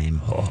Hall of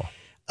Fame.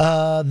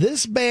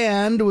 This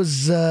band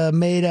was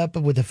made up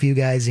with a few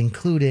guys,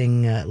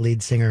 including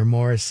lead singer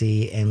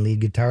Morrissey and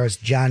lead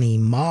guitarist Johnny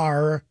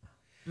Marr.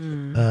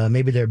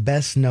 Maybe their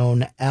best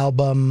known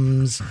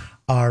albums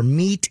are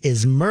Meat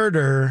is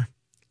Murder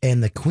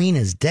and The Queen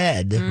is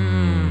Dead.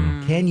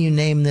 Can you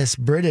name this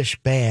British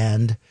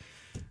band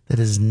that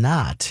is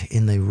not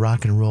in the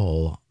Rock and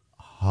Roll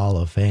Hall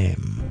of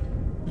Fame?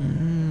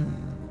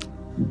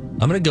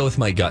 I'm going to go with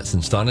my gut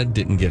since Donna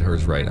didn't get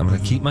hers right. I'm going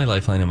to keep my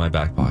lifeline in my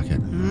back pocket.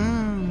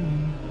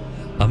 I'm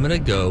going to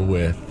go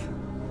with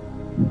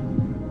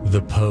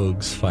the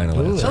Pogues, final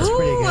answer. That's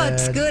pretty good.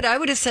 That's good. I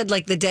would have said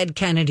like the Dead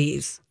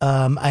Kennedys.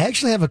 I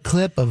actually have a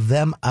clip of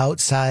them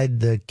outside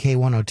the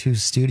K102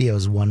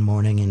 studios one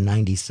morning in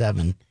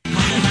 97.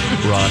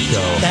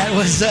 Rocco. That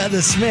was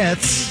the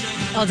Smiths.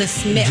 Oh, the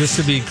Smiths. Just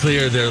to be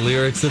clear, their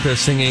lyrics that they're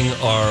singing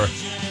are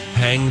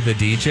Hang the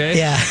DJ?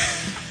 Yeah.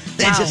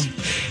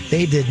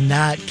 They did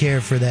not care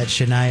for that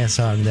Shania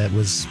song that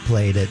was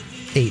played at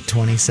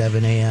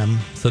 8:27 a.m.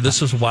 So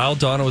this was while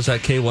Donna was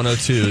at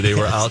K102. They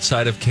were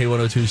outside of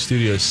K102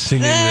 studios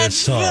singing this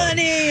song.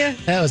 Funny.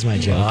 That was my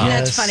joke. Wow.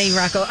 That's funny,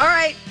 Rocco. All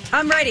right,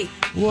 I'm ready.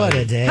 What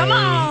a day. Come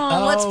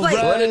on, let's play.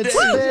 Right, Woo!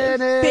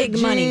 spin it, Big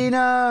money.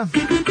 Gina.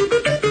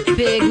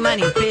 Big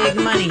money, big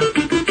money.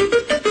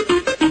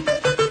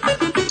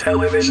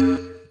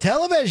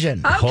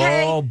 Television.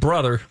 Okay. Oh,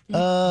 brother.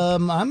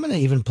 I'm going to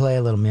even play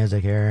a little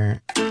music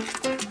here.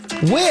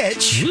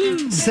 Which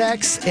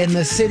Sex and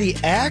the City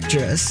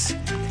actress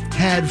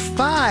had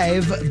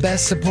 5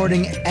 Best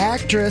Supporting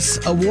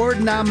Actress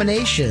award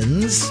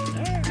nominations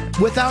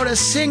without a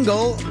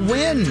single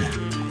win.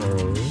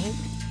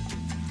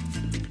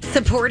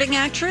 Supporting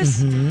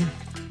actress?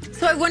 Mm-hmm.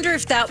 So I wonder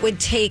if that would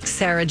take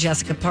Sarah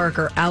Jessica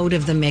Parker out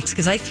of the mix,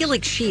 because I feel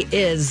like she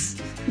is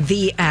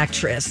the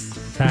actress,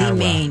 the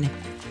main.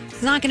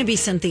 It's not going to be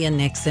Cynthia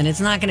Nixon.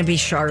 It's not going to be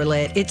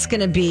Charlotte. It's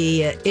going to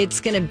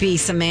be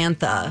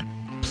Samantha,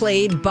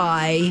 played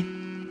by,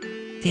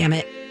 damn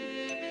it,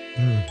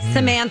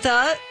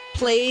 Samantha,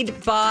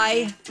 played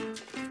by,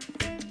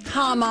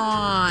 come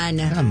on,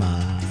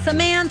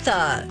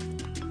 Samantha,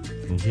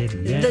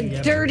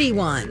 the dirty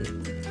one,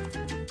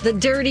 the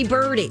dirty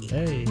birdie.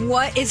 Hey.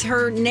 What is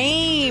her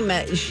name?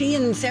 She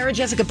and Sarah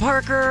Jessica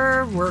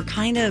Parker were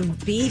kind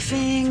of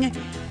beefing.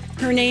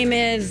 Her name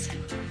is...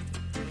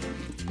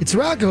 It's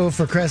Rocco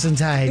for Crescent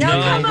Tide. No,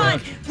 come on.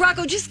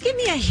 Rocco, just give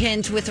me a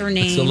hint with her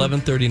name. It's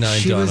 11:39,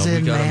 She was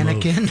in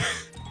Mannequin.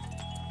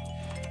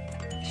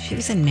 She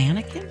was in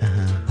Mannequin?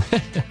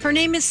 Her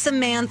name is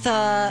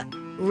Samantha.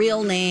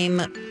 Real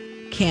name,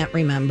 can't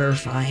remember.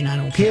 Fine, I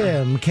don't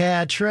care. Kim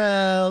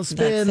Cattrall, spin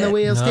That's the it.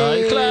 wheel,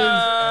 Steve.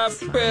 Clap,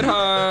 spit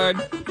hard.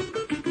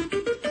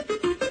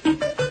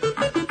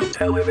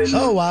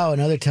 Oh, wow,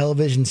 another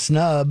television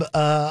snub.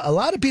 A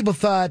lot of people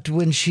thought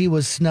when she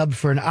was snubbed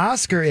for an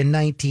Oscar in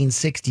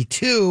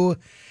 1962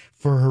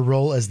 for her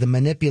role as the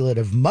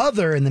manipulative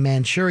mother in The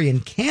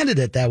Manchurian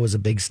Candidate, that was a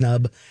big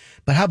snub.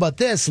 But how about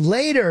this?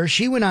 Later,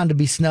 she went on to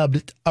be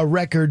snubbed a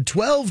record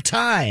 12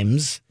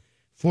 times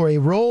for a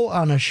role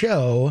on a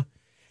show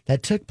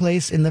that took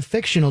place in the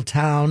fictional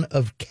town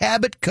of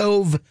Cabot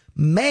Cove,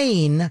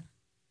 Maine.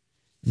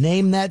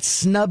 Name that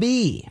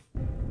snubby.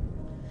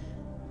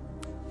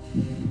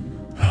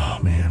 Oh,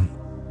 man.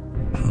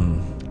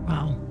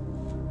 Wow.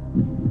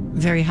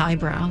 Very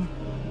highbrow.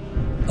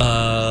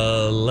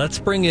 Let's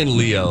bring in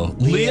Leo.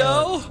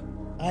 Leo?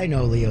 I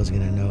know Leo's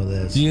going to know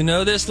this. Do you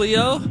know this,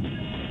 Leo?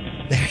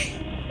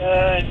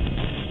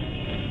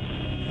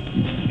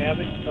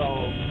 Cabot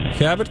Cove.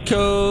 Cabot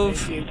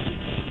Cove.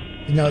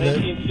 No,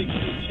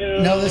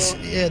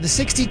 1962. the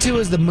 62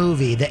 is the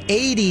movie. The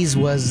 80s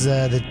was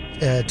the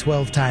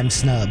 12-time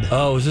snub.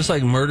 Oh, is this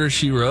like Murder,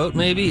 She Wrote,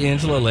 maybe?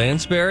 Angela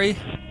Lansbury?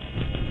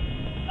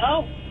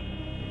 Oh.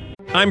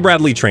 I'm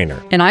Bradley Trainer.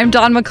 And I'm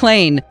Don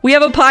McClain. We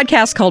have a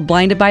podcast called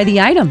Blinded by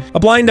the Item. A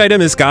blind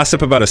item is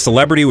gossip about a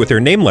celebrity with their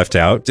name left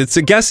out. It's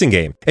a guessing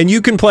game, and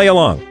you can play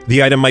along.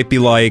 The item might be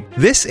like,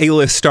 this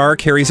A-list star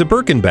carries a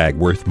Birkin bag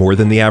worth more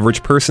than the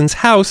average person's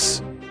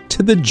house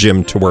to the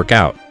gym to work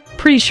out.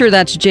 Pretty sure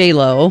that's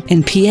J-Lo.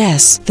 And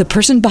P.S. the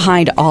person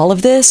behind all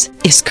of this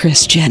is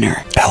Kris Jenner,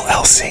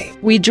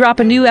 LLC. We drop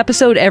a new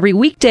episode every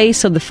weekday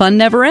so the fun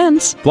never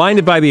ends.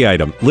 Blinded by the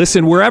Item.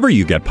 Listen wherever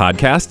you get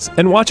podcasts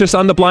and watch us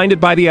on the Blinded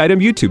by the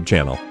Item YouTube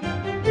channel.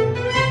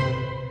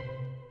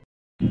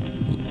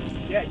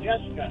 Yeah,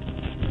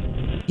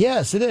 Jessica.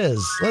 Yes, it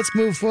is. Let's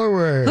move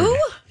forward. Who?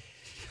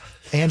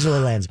 Angela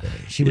Lansbury.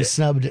 She was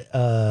snubbed,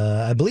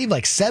 I believe,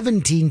 like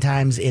 17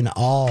 times in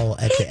all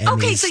at the Emmys.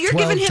 Okay, so you're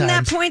 12 giving him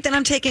times. that point, then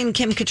I'm taking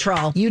Kim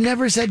Cattrall. You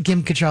never said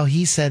Kim Cattrall.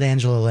 He said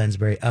Angela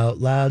Lansbury out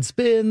loud.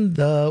 Spin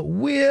the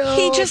wheel.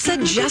 He just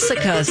said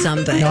Jessica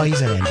something. No, he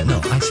said Angela. No,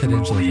 I said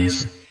Angela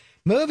Lansbury.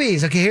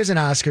 Movies. Okay, here's an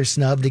Oscar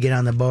snub to get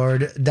on the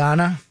board.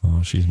 Donna.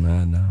 Oh, she's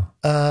mad now.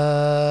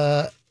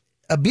 A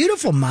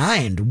Beautiful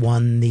Mind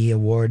won the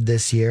award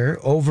this year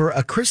over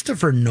a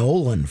Christopher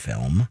Nolan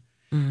film.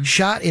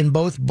 Shot in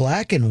both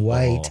black and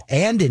white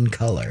and in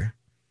color.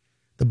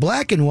 The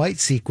black and white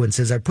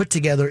sequences are put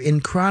together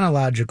in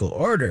chronological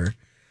order,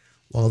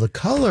 while the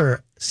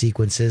color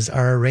sequences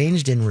are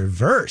arranged in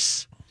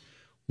reverse.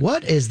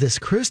 What is this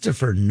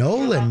Christopher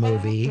Nolan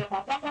movie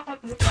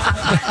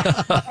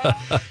that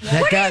What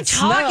are got you talking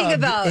snubbed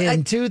about?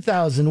 in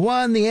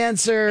 2001? The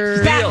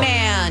answer...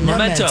 Batman.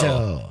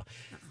 Memento.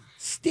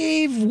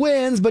 Steve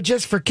wins, but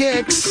just for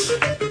kicks.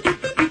 I'm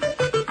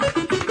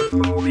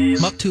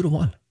up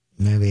 2-1.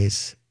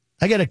 Movies.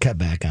 I got to cut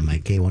back on my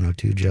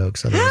K102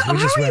 jokes. Otherwise, we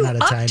just run out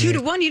of time. Up here.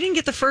 2-1. You didn't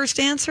get the first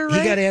answer,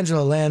 right? He got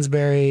Angela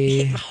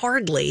Lansbury.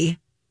 Hardly.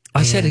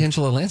 I said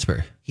Angela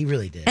Lansbury. He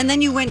really did. And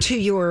then you went to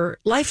your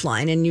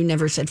lifeline and you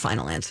never said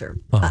final answer.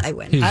 I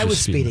win. I was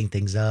speeding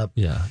things up.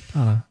 Yeah.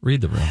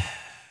 Read the room.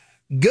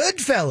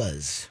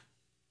 Goodfellas.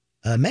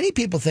 Many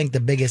people think the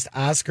biggest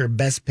Oscar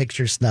Best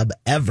Picture snub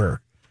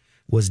ever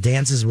was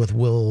Dances with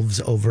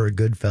Wolves over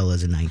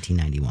Goodfellas in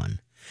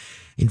 1991.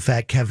 In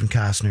fact, Kevin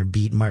Costner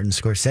beat Martin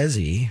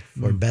Scorsese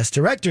for Best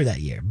Director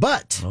that year.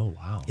 But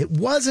it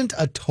wasn't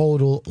a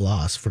total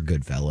loss for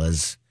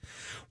Goodfellas.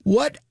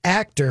 What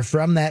actor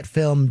from that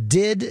film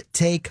did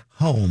take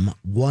home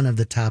one of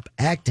the top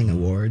acting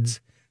awards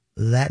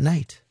that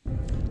night?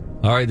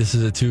 All right, this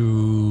is a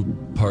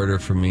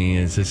two-parter for me.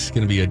 Is this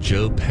going to be a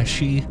Joe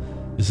Pesci?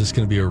 Is this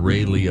going to be a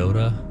Ray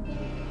Liotta?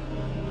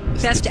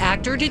 Best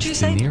actor, did you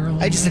say? De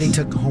Niro? I just said he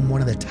took home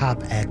one of the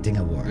top acting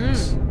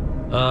awards.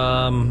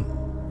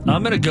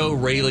 I'm going to go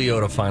Ray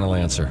Liotta, final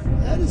answer.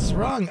 That is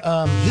wrong.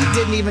 He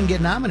didn't even get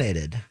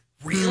nominated.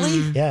 Really?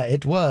 Yeah,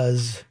 it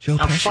was. Joe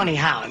I'm Pesci? funny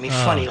how? I mean,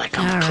 funny like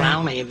I'm a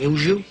clown. I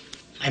amuse you.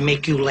 I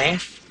make you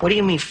laugh. What do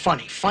you mean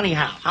funny? Funny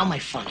how? How am I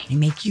funny? I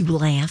make you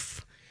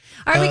laugh.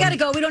 All right, we got to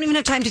go. We don't even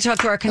have time to talk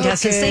to our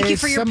contestants. Okay, Thank you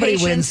for your somebody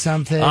patience. wins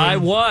something. I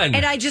won.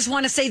 And I just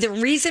want to say the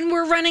reason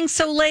we're running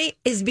so late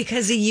is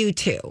because of you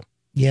two.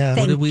 Yeah.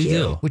 Thank What did we you.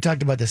 do? We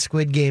talked about the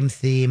Squid Game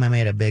theme. I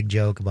made a big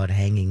joke about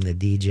hanging the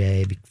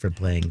DJ for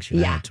playing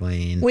Shania Yeah.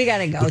 Twain. We got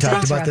to go. We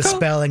talked Thanks, about the Rocco.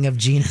 spelling of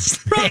Gina's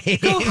name.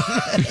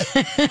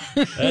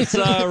 That's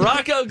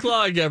Rocco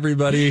Clog,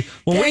 everybody.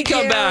 When we Thank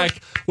come you.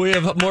 back, we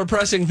have more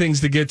pressing things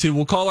to get to.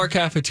 We'll call our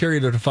cafeteria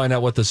to find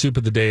out what the soup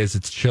of the day is.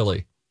 It's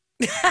chili.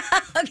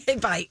 Okay,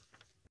 bye.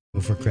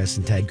 For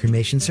Crescent Tide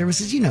Cremation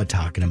Services,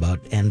 talking about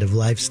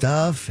end-of-life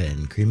stuff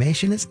and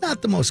cremation. It's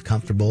not the most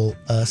comfortable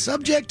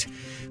subject,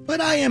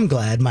 but I am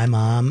glad my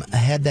mom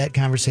had that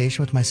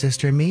conversation with my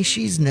sister and me.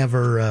 She's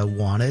never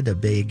wanted a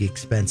big,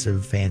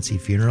 expensive, fancy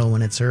funeral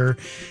when it's her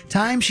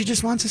time. She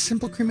just wants a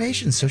simple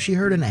cremation. So she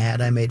heard an ad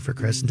I made for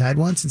Crescent Tide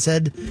once and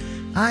said,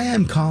 I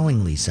am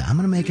calling Lisa. I'm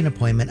going to make an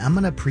appointment. I'm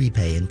going to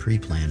prepay and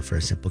pre-plan for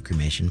a simple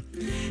cremation.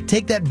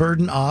 Take that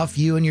burden off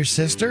you and your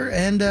sister,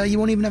 and you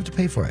won't even have to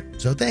pay for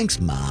it. So thanks,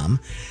 Mom.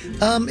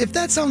 If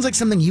that sounds like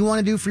something you want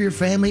to do for your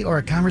family or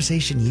a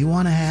conversation you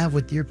want to have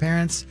with your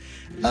parents,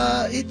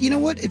 you know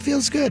what? It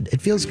feels good.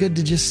 It feels good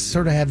to just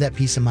sort of have that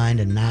peace of mind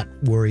and not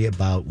worry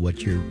about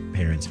what your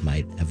parents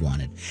might have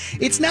wanted.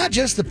 It's not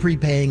just the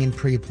prepaying and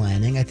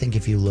pre-planning. I think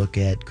if you look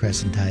at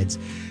Crescent Tide's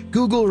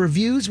Google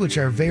reviews, which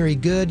are very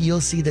good, you'll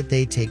see that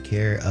they take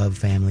care of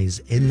families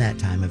in that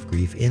time of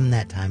grief, in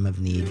that time of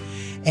need.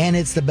 And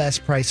it's the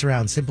best price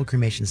around. Simple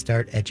cremations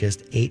start at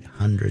just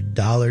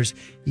 $800.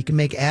 You can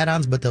make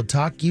add-ons, but they'll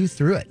talk you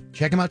through it.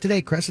 Check them out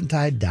today,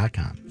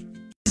 crescenttide.com.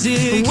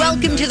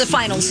 Welcome to the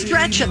final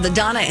stretch of the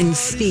Donna and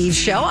Steve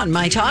show on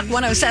My Talk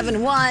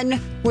 107.1,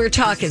 where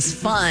talk is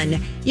fun.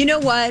 You know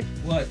what?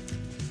 What?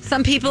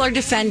 Some people are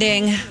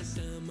defending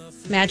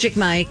Magic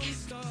Mike.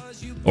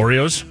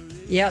 Oreos?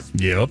 Yep.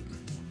 Yep.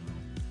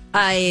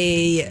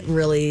 I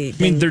really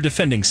I mean, they're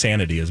defending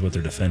sanity is what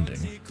they're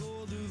defending.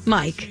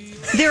 Mike,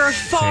 there are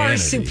far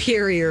Sanity.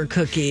 superior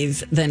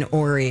cookies than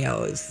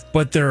Oreos.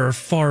 But there are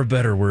far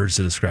better words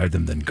to describe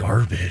them than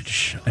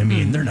garbage. I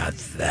mean, they're not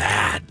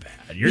that bad.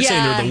 You're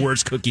saying Yeah. they're the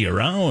worst cookie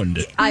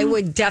around. I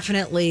would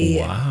definitely.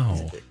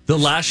 Wow. The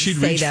last she'd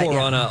Say reach that, for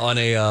yeah.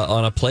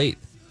 on a plate.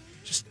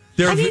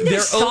 They're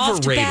soft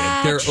overrated.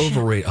 batch, They're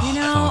overrated. You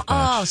know,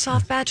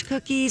 soft batch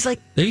cookies. Like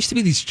There used to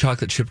be these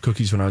chocolate chip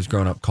cookies when I was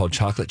growing up called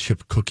chocolate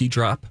chip cookie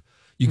drop.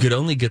 You could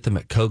only get them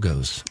at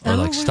Kogo's or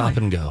like Stop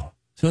and Go.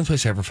 It's the only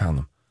place I ever found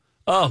them.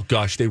 Oh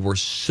gosh, they were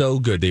so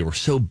good. They were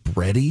so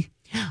bready.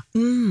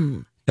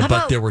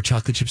 But there were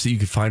chocolate chips that you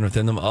could find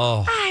within them.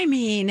 Oh, I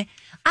mean,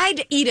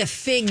 I'd eat a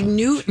Fig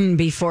Newton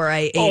before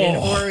I ate an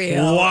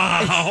Oreo.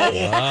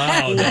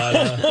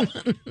 Wow.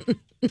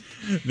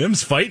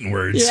 Them's fighting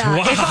words. Yeah.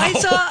 Wow. If I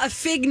saw a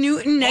Fig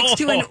Newton next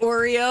to an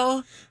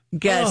Oreo,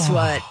 guess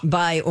what?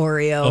 Buy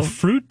Oreo. A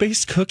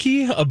fruit-based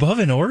cookie above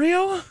an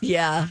Oreo?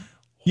 Yeah.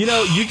 you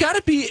know, you got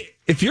to be,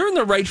 if you're in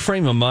the right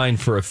frame of mind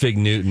for a Fig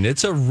Newton,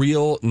 it's a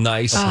real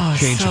nice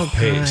change so of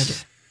pace.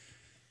 good.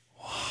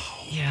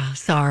 Yeah,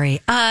 sorry.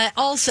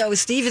 Also,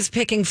 Steve is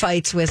picking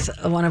fights with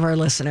one of our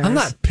listeners. I'm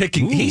not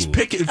picking. He's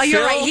picking. Oh,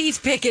 you're Phil right. He's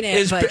picking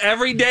it. But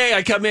every day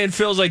I come in,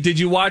 Phil's like, "Did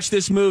you watch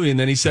this movie?" And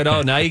then he said,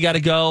 "Oh, now you got to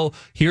go.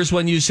 Here's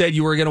when you said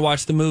you were going to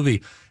watch the movie."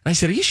 And I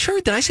said, "Are you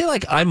sure? Did I say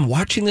like I'm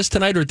watching this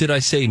tonight, or did I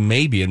say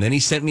maybe?" And then he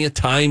sent me a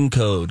time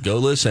code. Go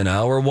listen.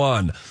 Hour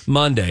 1,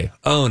 Monday.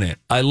 Own it.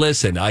 I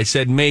listened. I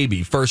said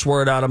maybe. First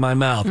word out of my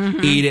mouth.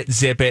 Eat it.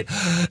 Zip it.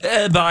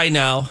 Bye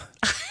now.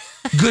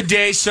 Good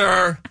day,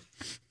 sir.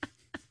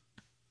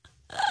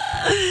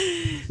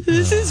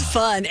 this is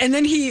fun. And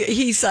then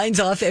he signs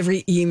off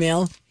every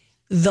email,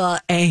 the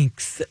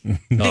thanks.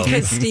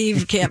 Because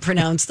Steve can't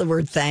pronounce the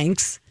word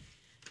thanks.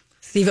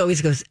 Steve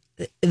always goes,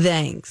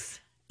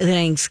 thanks.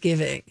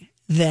 Thanksgiving.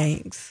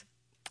 Thanks.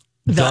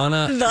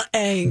 Donna, The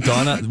thanks.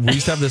 Donna, we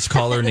used to have this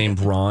caller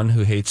named Ron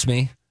who hates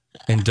me,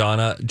 and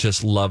Donna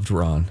just loved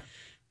Ron.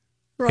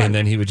 And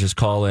then he would just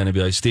call in and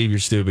be like, "Steve, you're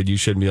stupid. You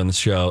shouldn't be on the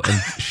show."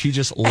 And she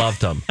just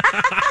loved him.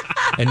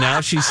 And now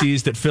she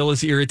sees that Phil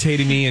is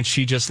irritating me, and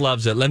she just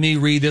loves it. Let me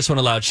read this one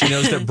aloud. She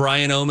knows that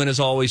Brian Oman is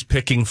always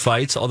picking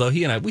fights, although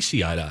he and I, we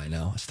see eye to eye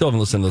now. I still haven't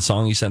listened to the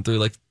song you sent through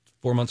like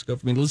 4 months ago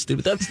for me to listen to,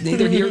 but that's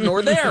neither here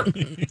nor there.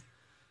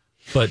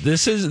 But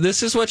this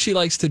is what she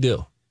likes to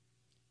do.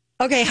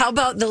 Okay, how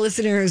about the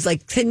listeners?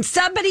 Like, can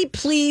somebody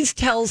please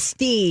tell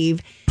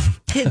Steve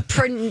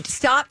to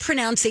stop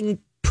pronouncing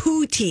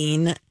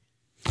poutine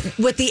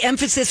with the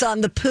emphasis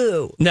on the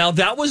poo? Now,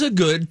 that was a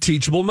good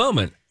teachable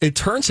moment. It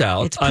turns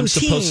out I'm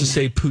supposed to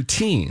say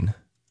poutine,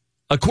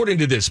 according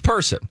to this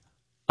person.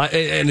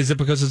 And is it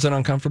because it's an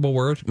uncomfortable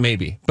word?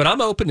 Maybe. But I'm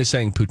open to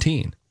saying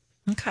poutine.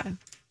 Okay.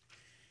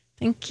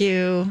 Thank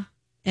you.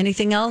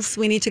 Anything else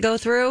we need to go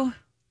through?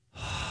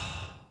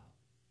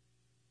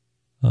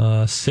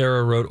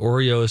 Sarah wrote,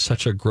 Oreo is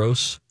such a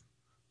gross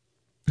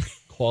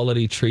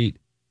quality treat.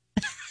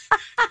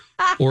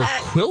 Or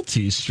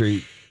Quilty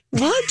Street.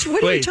 What?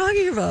 What are you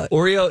talking about?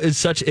 Oreo is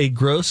such a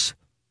gross,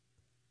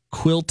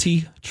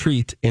 quilty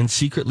treat and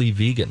secretly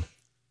vegan.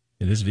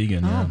 It is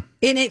vegan, yeah.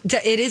 And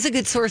it is a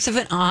good source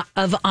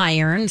of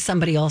iron.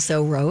 Somebody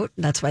also wrote,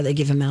 that's why they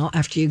give them out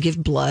after you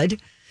give blood,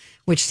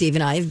 which Steve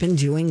and I have been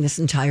doing this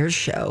entire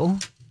show.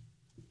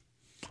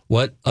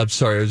 What? I'm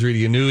sorry, I was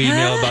reading a new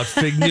email about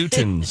Fig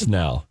Newtons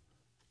now.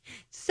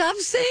 Stop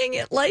saying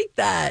it like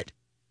that.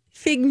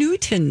 Fig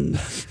Newton.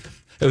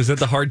 Was that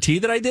the hard T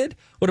that I did?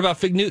 What about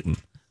Fig Newton?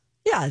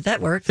 Yeah,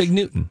 that works. Fig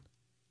Newton.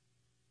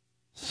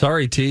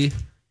 Sorry, T.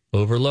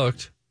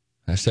 Overlooked.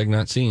 Hashtag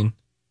not seen.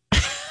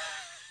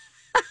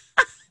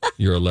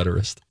 You're a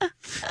letterist.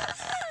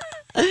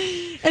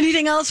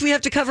 Anything else we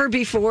have to cover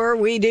before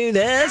we do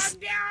this? I'm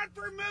down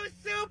for moose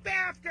soup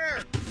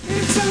after.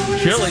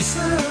 Chili.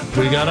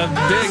 We got a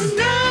big.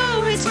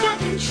 No, it's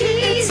mac and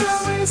cheese. It's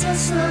always a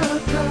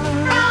supper.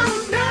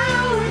 Oh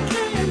no, it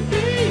can't be.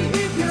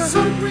 If you're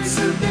hungry,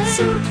 so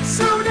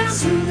down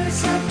to the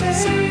cafe.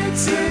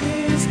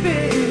 It is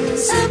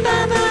biz.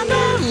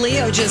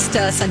 Leo just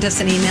sent us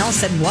an email.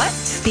 Said what?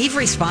 Steve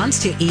responds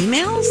to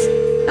emails?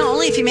 No,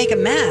 only if you make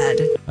him mad.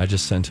 I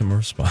just sent him a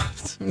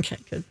response. Okay,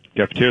 good.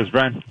 Cafeteria's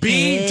Brian.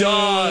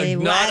 B-Dog,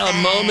 not a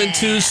moment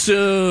too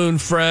soon,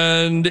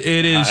 friend.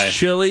 It is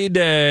chilly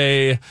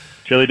day.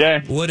 Chilly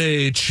day. What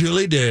a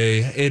chilly day.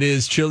 It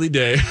is chilly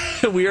day.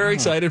 We are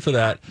excited for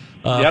that,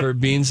 for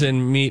beans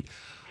and meat.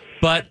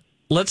 But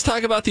let's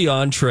talk about the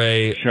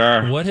entree.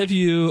 Sure. What have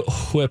you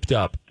whipped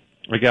up?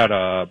 We got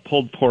a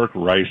pulled pork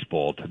rice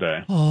bowl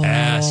today.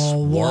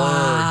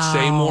 Word.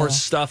 Say more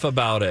stuff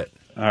about it.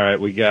 All right,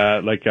 we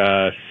got like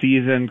a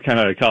seasoned, kind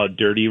of, I call it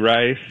dirty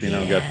rice. You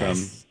know, got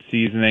some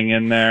seasoning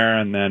in there.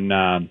 And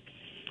then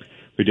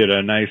we did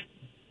a nice,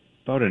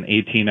 about an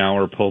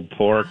 18-hour pulled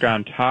pork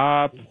on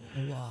top.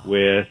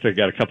 I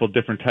got a couple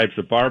different types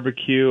of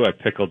barbecue. I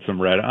pickled some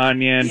red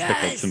onion,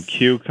 pickled some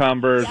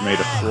cucumbers, made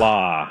a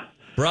slaw.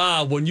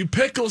 Brah, when you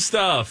pickle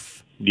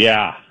stuff.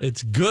 Yeah.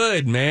 It's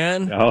good,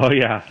 man. Oh,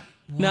 yeah.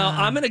 Now,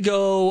 I'm going to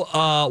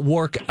go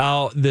work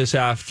out this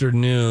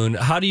afternoon.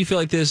 How do you feel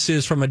like this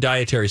is from a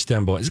dietary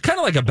standpoint? It's kind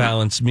of like a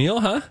balanced meal,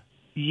 huh?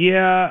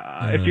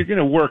 Yeah. If you're going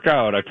to work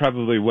out, I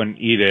probably wouldn't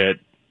eat it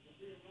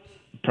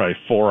probably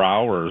 4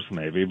 hours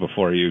maybe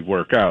before you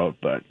work out,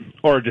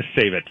 or just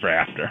save it for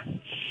after.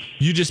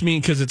 You just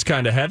mean because it's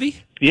kind of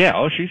heavy? Yeah.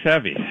 Oh, she's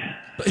heavy.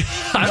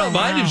 I don't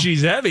mind if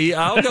she's heavy.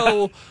 I'll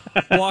go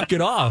walk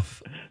it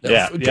off.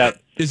 Yeah.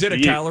 Is it a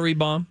calorie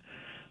bomb?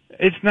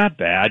 It's not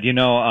bad. You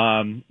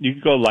know, you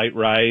can go light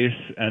rice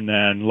and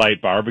then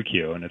light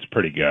barbecue, and it's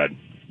pretty good.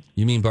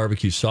 You mean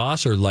barbecue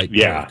sauce or light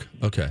pork?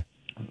 Okay.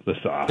 The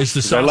sauce. Is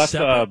the sauce I left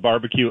separate? the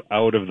barbecue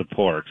out of the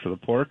pork, so the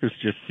pork is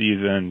just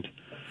seasoned.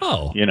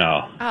 Oh. You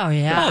know. Oh,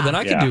 yeah. Oh, then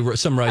I can do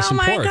some rice and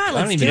pork. God,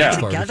 I don't even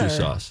need barbecue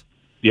sauce.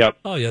 Yep.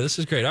 Oh, yeah, this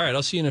is great. All right,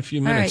 I'll see you in a few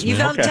All minutes. right, you've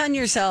outdone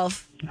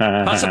yourself.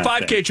 How's the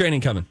 5K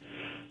training coming?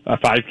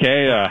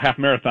 5K, half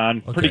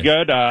marathon. Pretty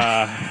good.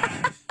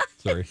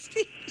 Sorry.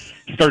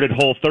 Started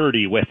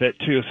Whole30 with it,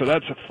 too, so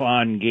that's a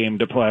fun game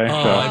to play. Oh,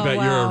 I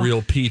bet you're a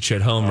real peach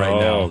at home right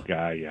now. Oh,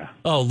 God, yeah.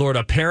 Oh, Lord,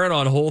 a parent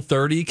on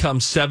Whole30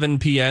 comes 7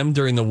 p.m.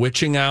 during the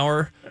witching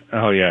hour.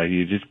 Oh, yeah,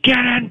 you just get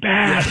in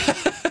bed.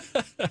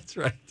 That's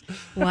right.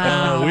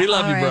 Wow. We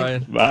love All you, right.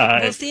 Brian. Bye.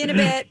 We'll see you in a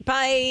bit.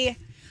 Bye.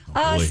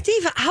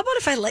 Steve, how about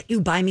if I let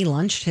you buy me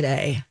lunch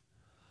today?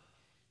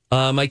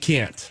 I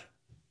can't.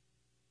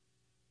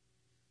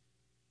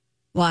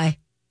 Why?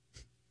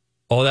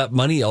 All that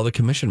money, all the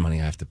commission money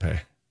I have to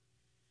pay.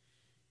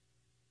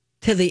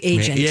 To the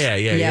agent.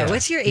 Yeah.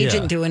 What's your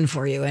agent doing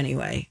for you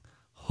anyway?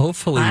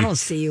 Hopefully. I don't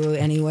see you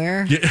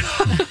anywhere.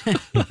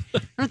 I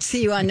don't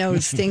see you on no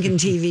stinking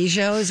TV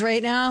shows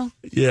right now.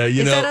 Yeah,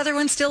 Is that other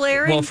one still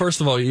airing? Well,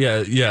 first of all,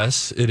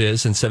 yes, it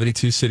is in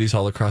 72 cities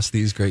all across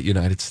these great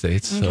United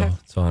States. Okay. So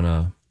it's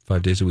on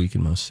 5 days a week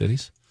in most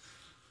cities.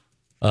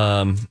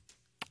 I'll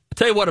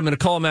tell you what, I'm going to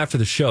call him after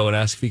the show and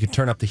ask if he can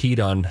turn up the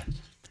heat on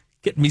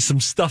getting me some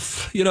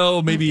stuff,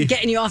 maybe.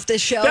 Getting you off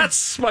this show?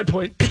 That's my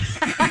point.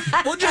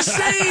 We'll just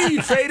say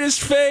fade is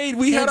fade.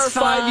 We had our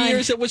 5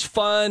 years. It was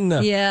fun.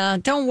 Yeah,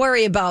 don't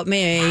worry about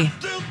me.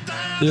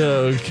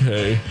 Yeah,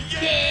 okay.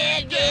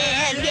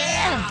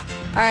 Yeah.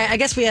 All right, I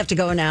guess we have to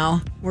go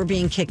now. We're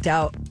being kicked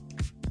out.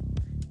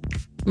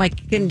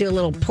 Mike, can do a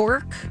little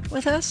pork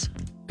with us?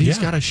 He's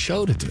got a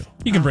show to do.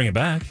 You can bring it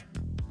back.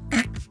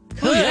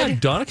 Oh, yeah,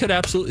 Donna could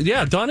absolutely.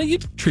 Yeah, Donna,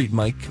 you'd treat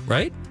Mike,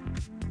 right?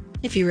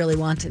 If you really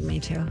wanted me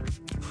to.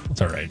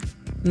 It's all right.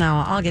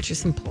 No, I'll get you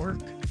some pork.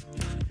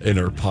 In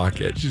her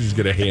pocket. She's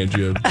going to hand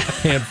you a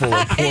handful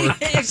of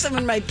pork. I have some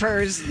in my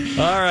purse.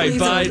 All right, Please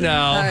bye don't.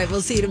 now. All right,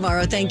 we'll see you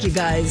tomorrow. Thank you,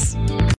 guys.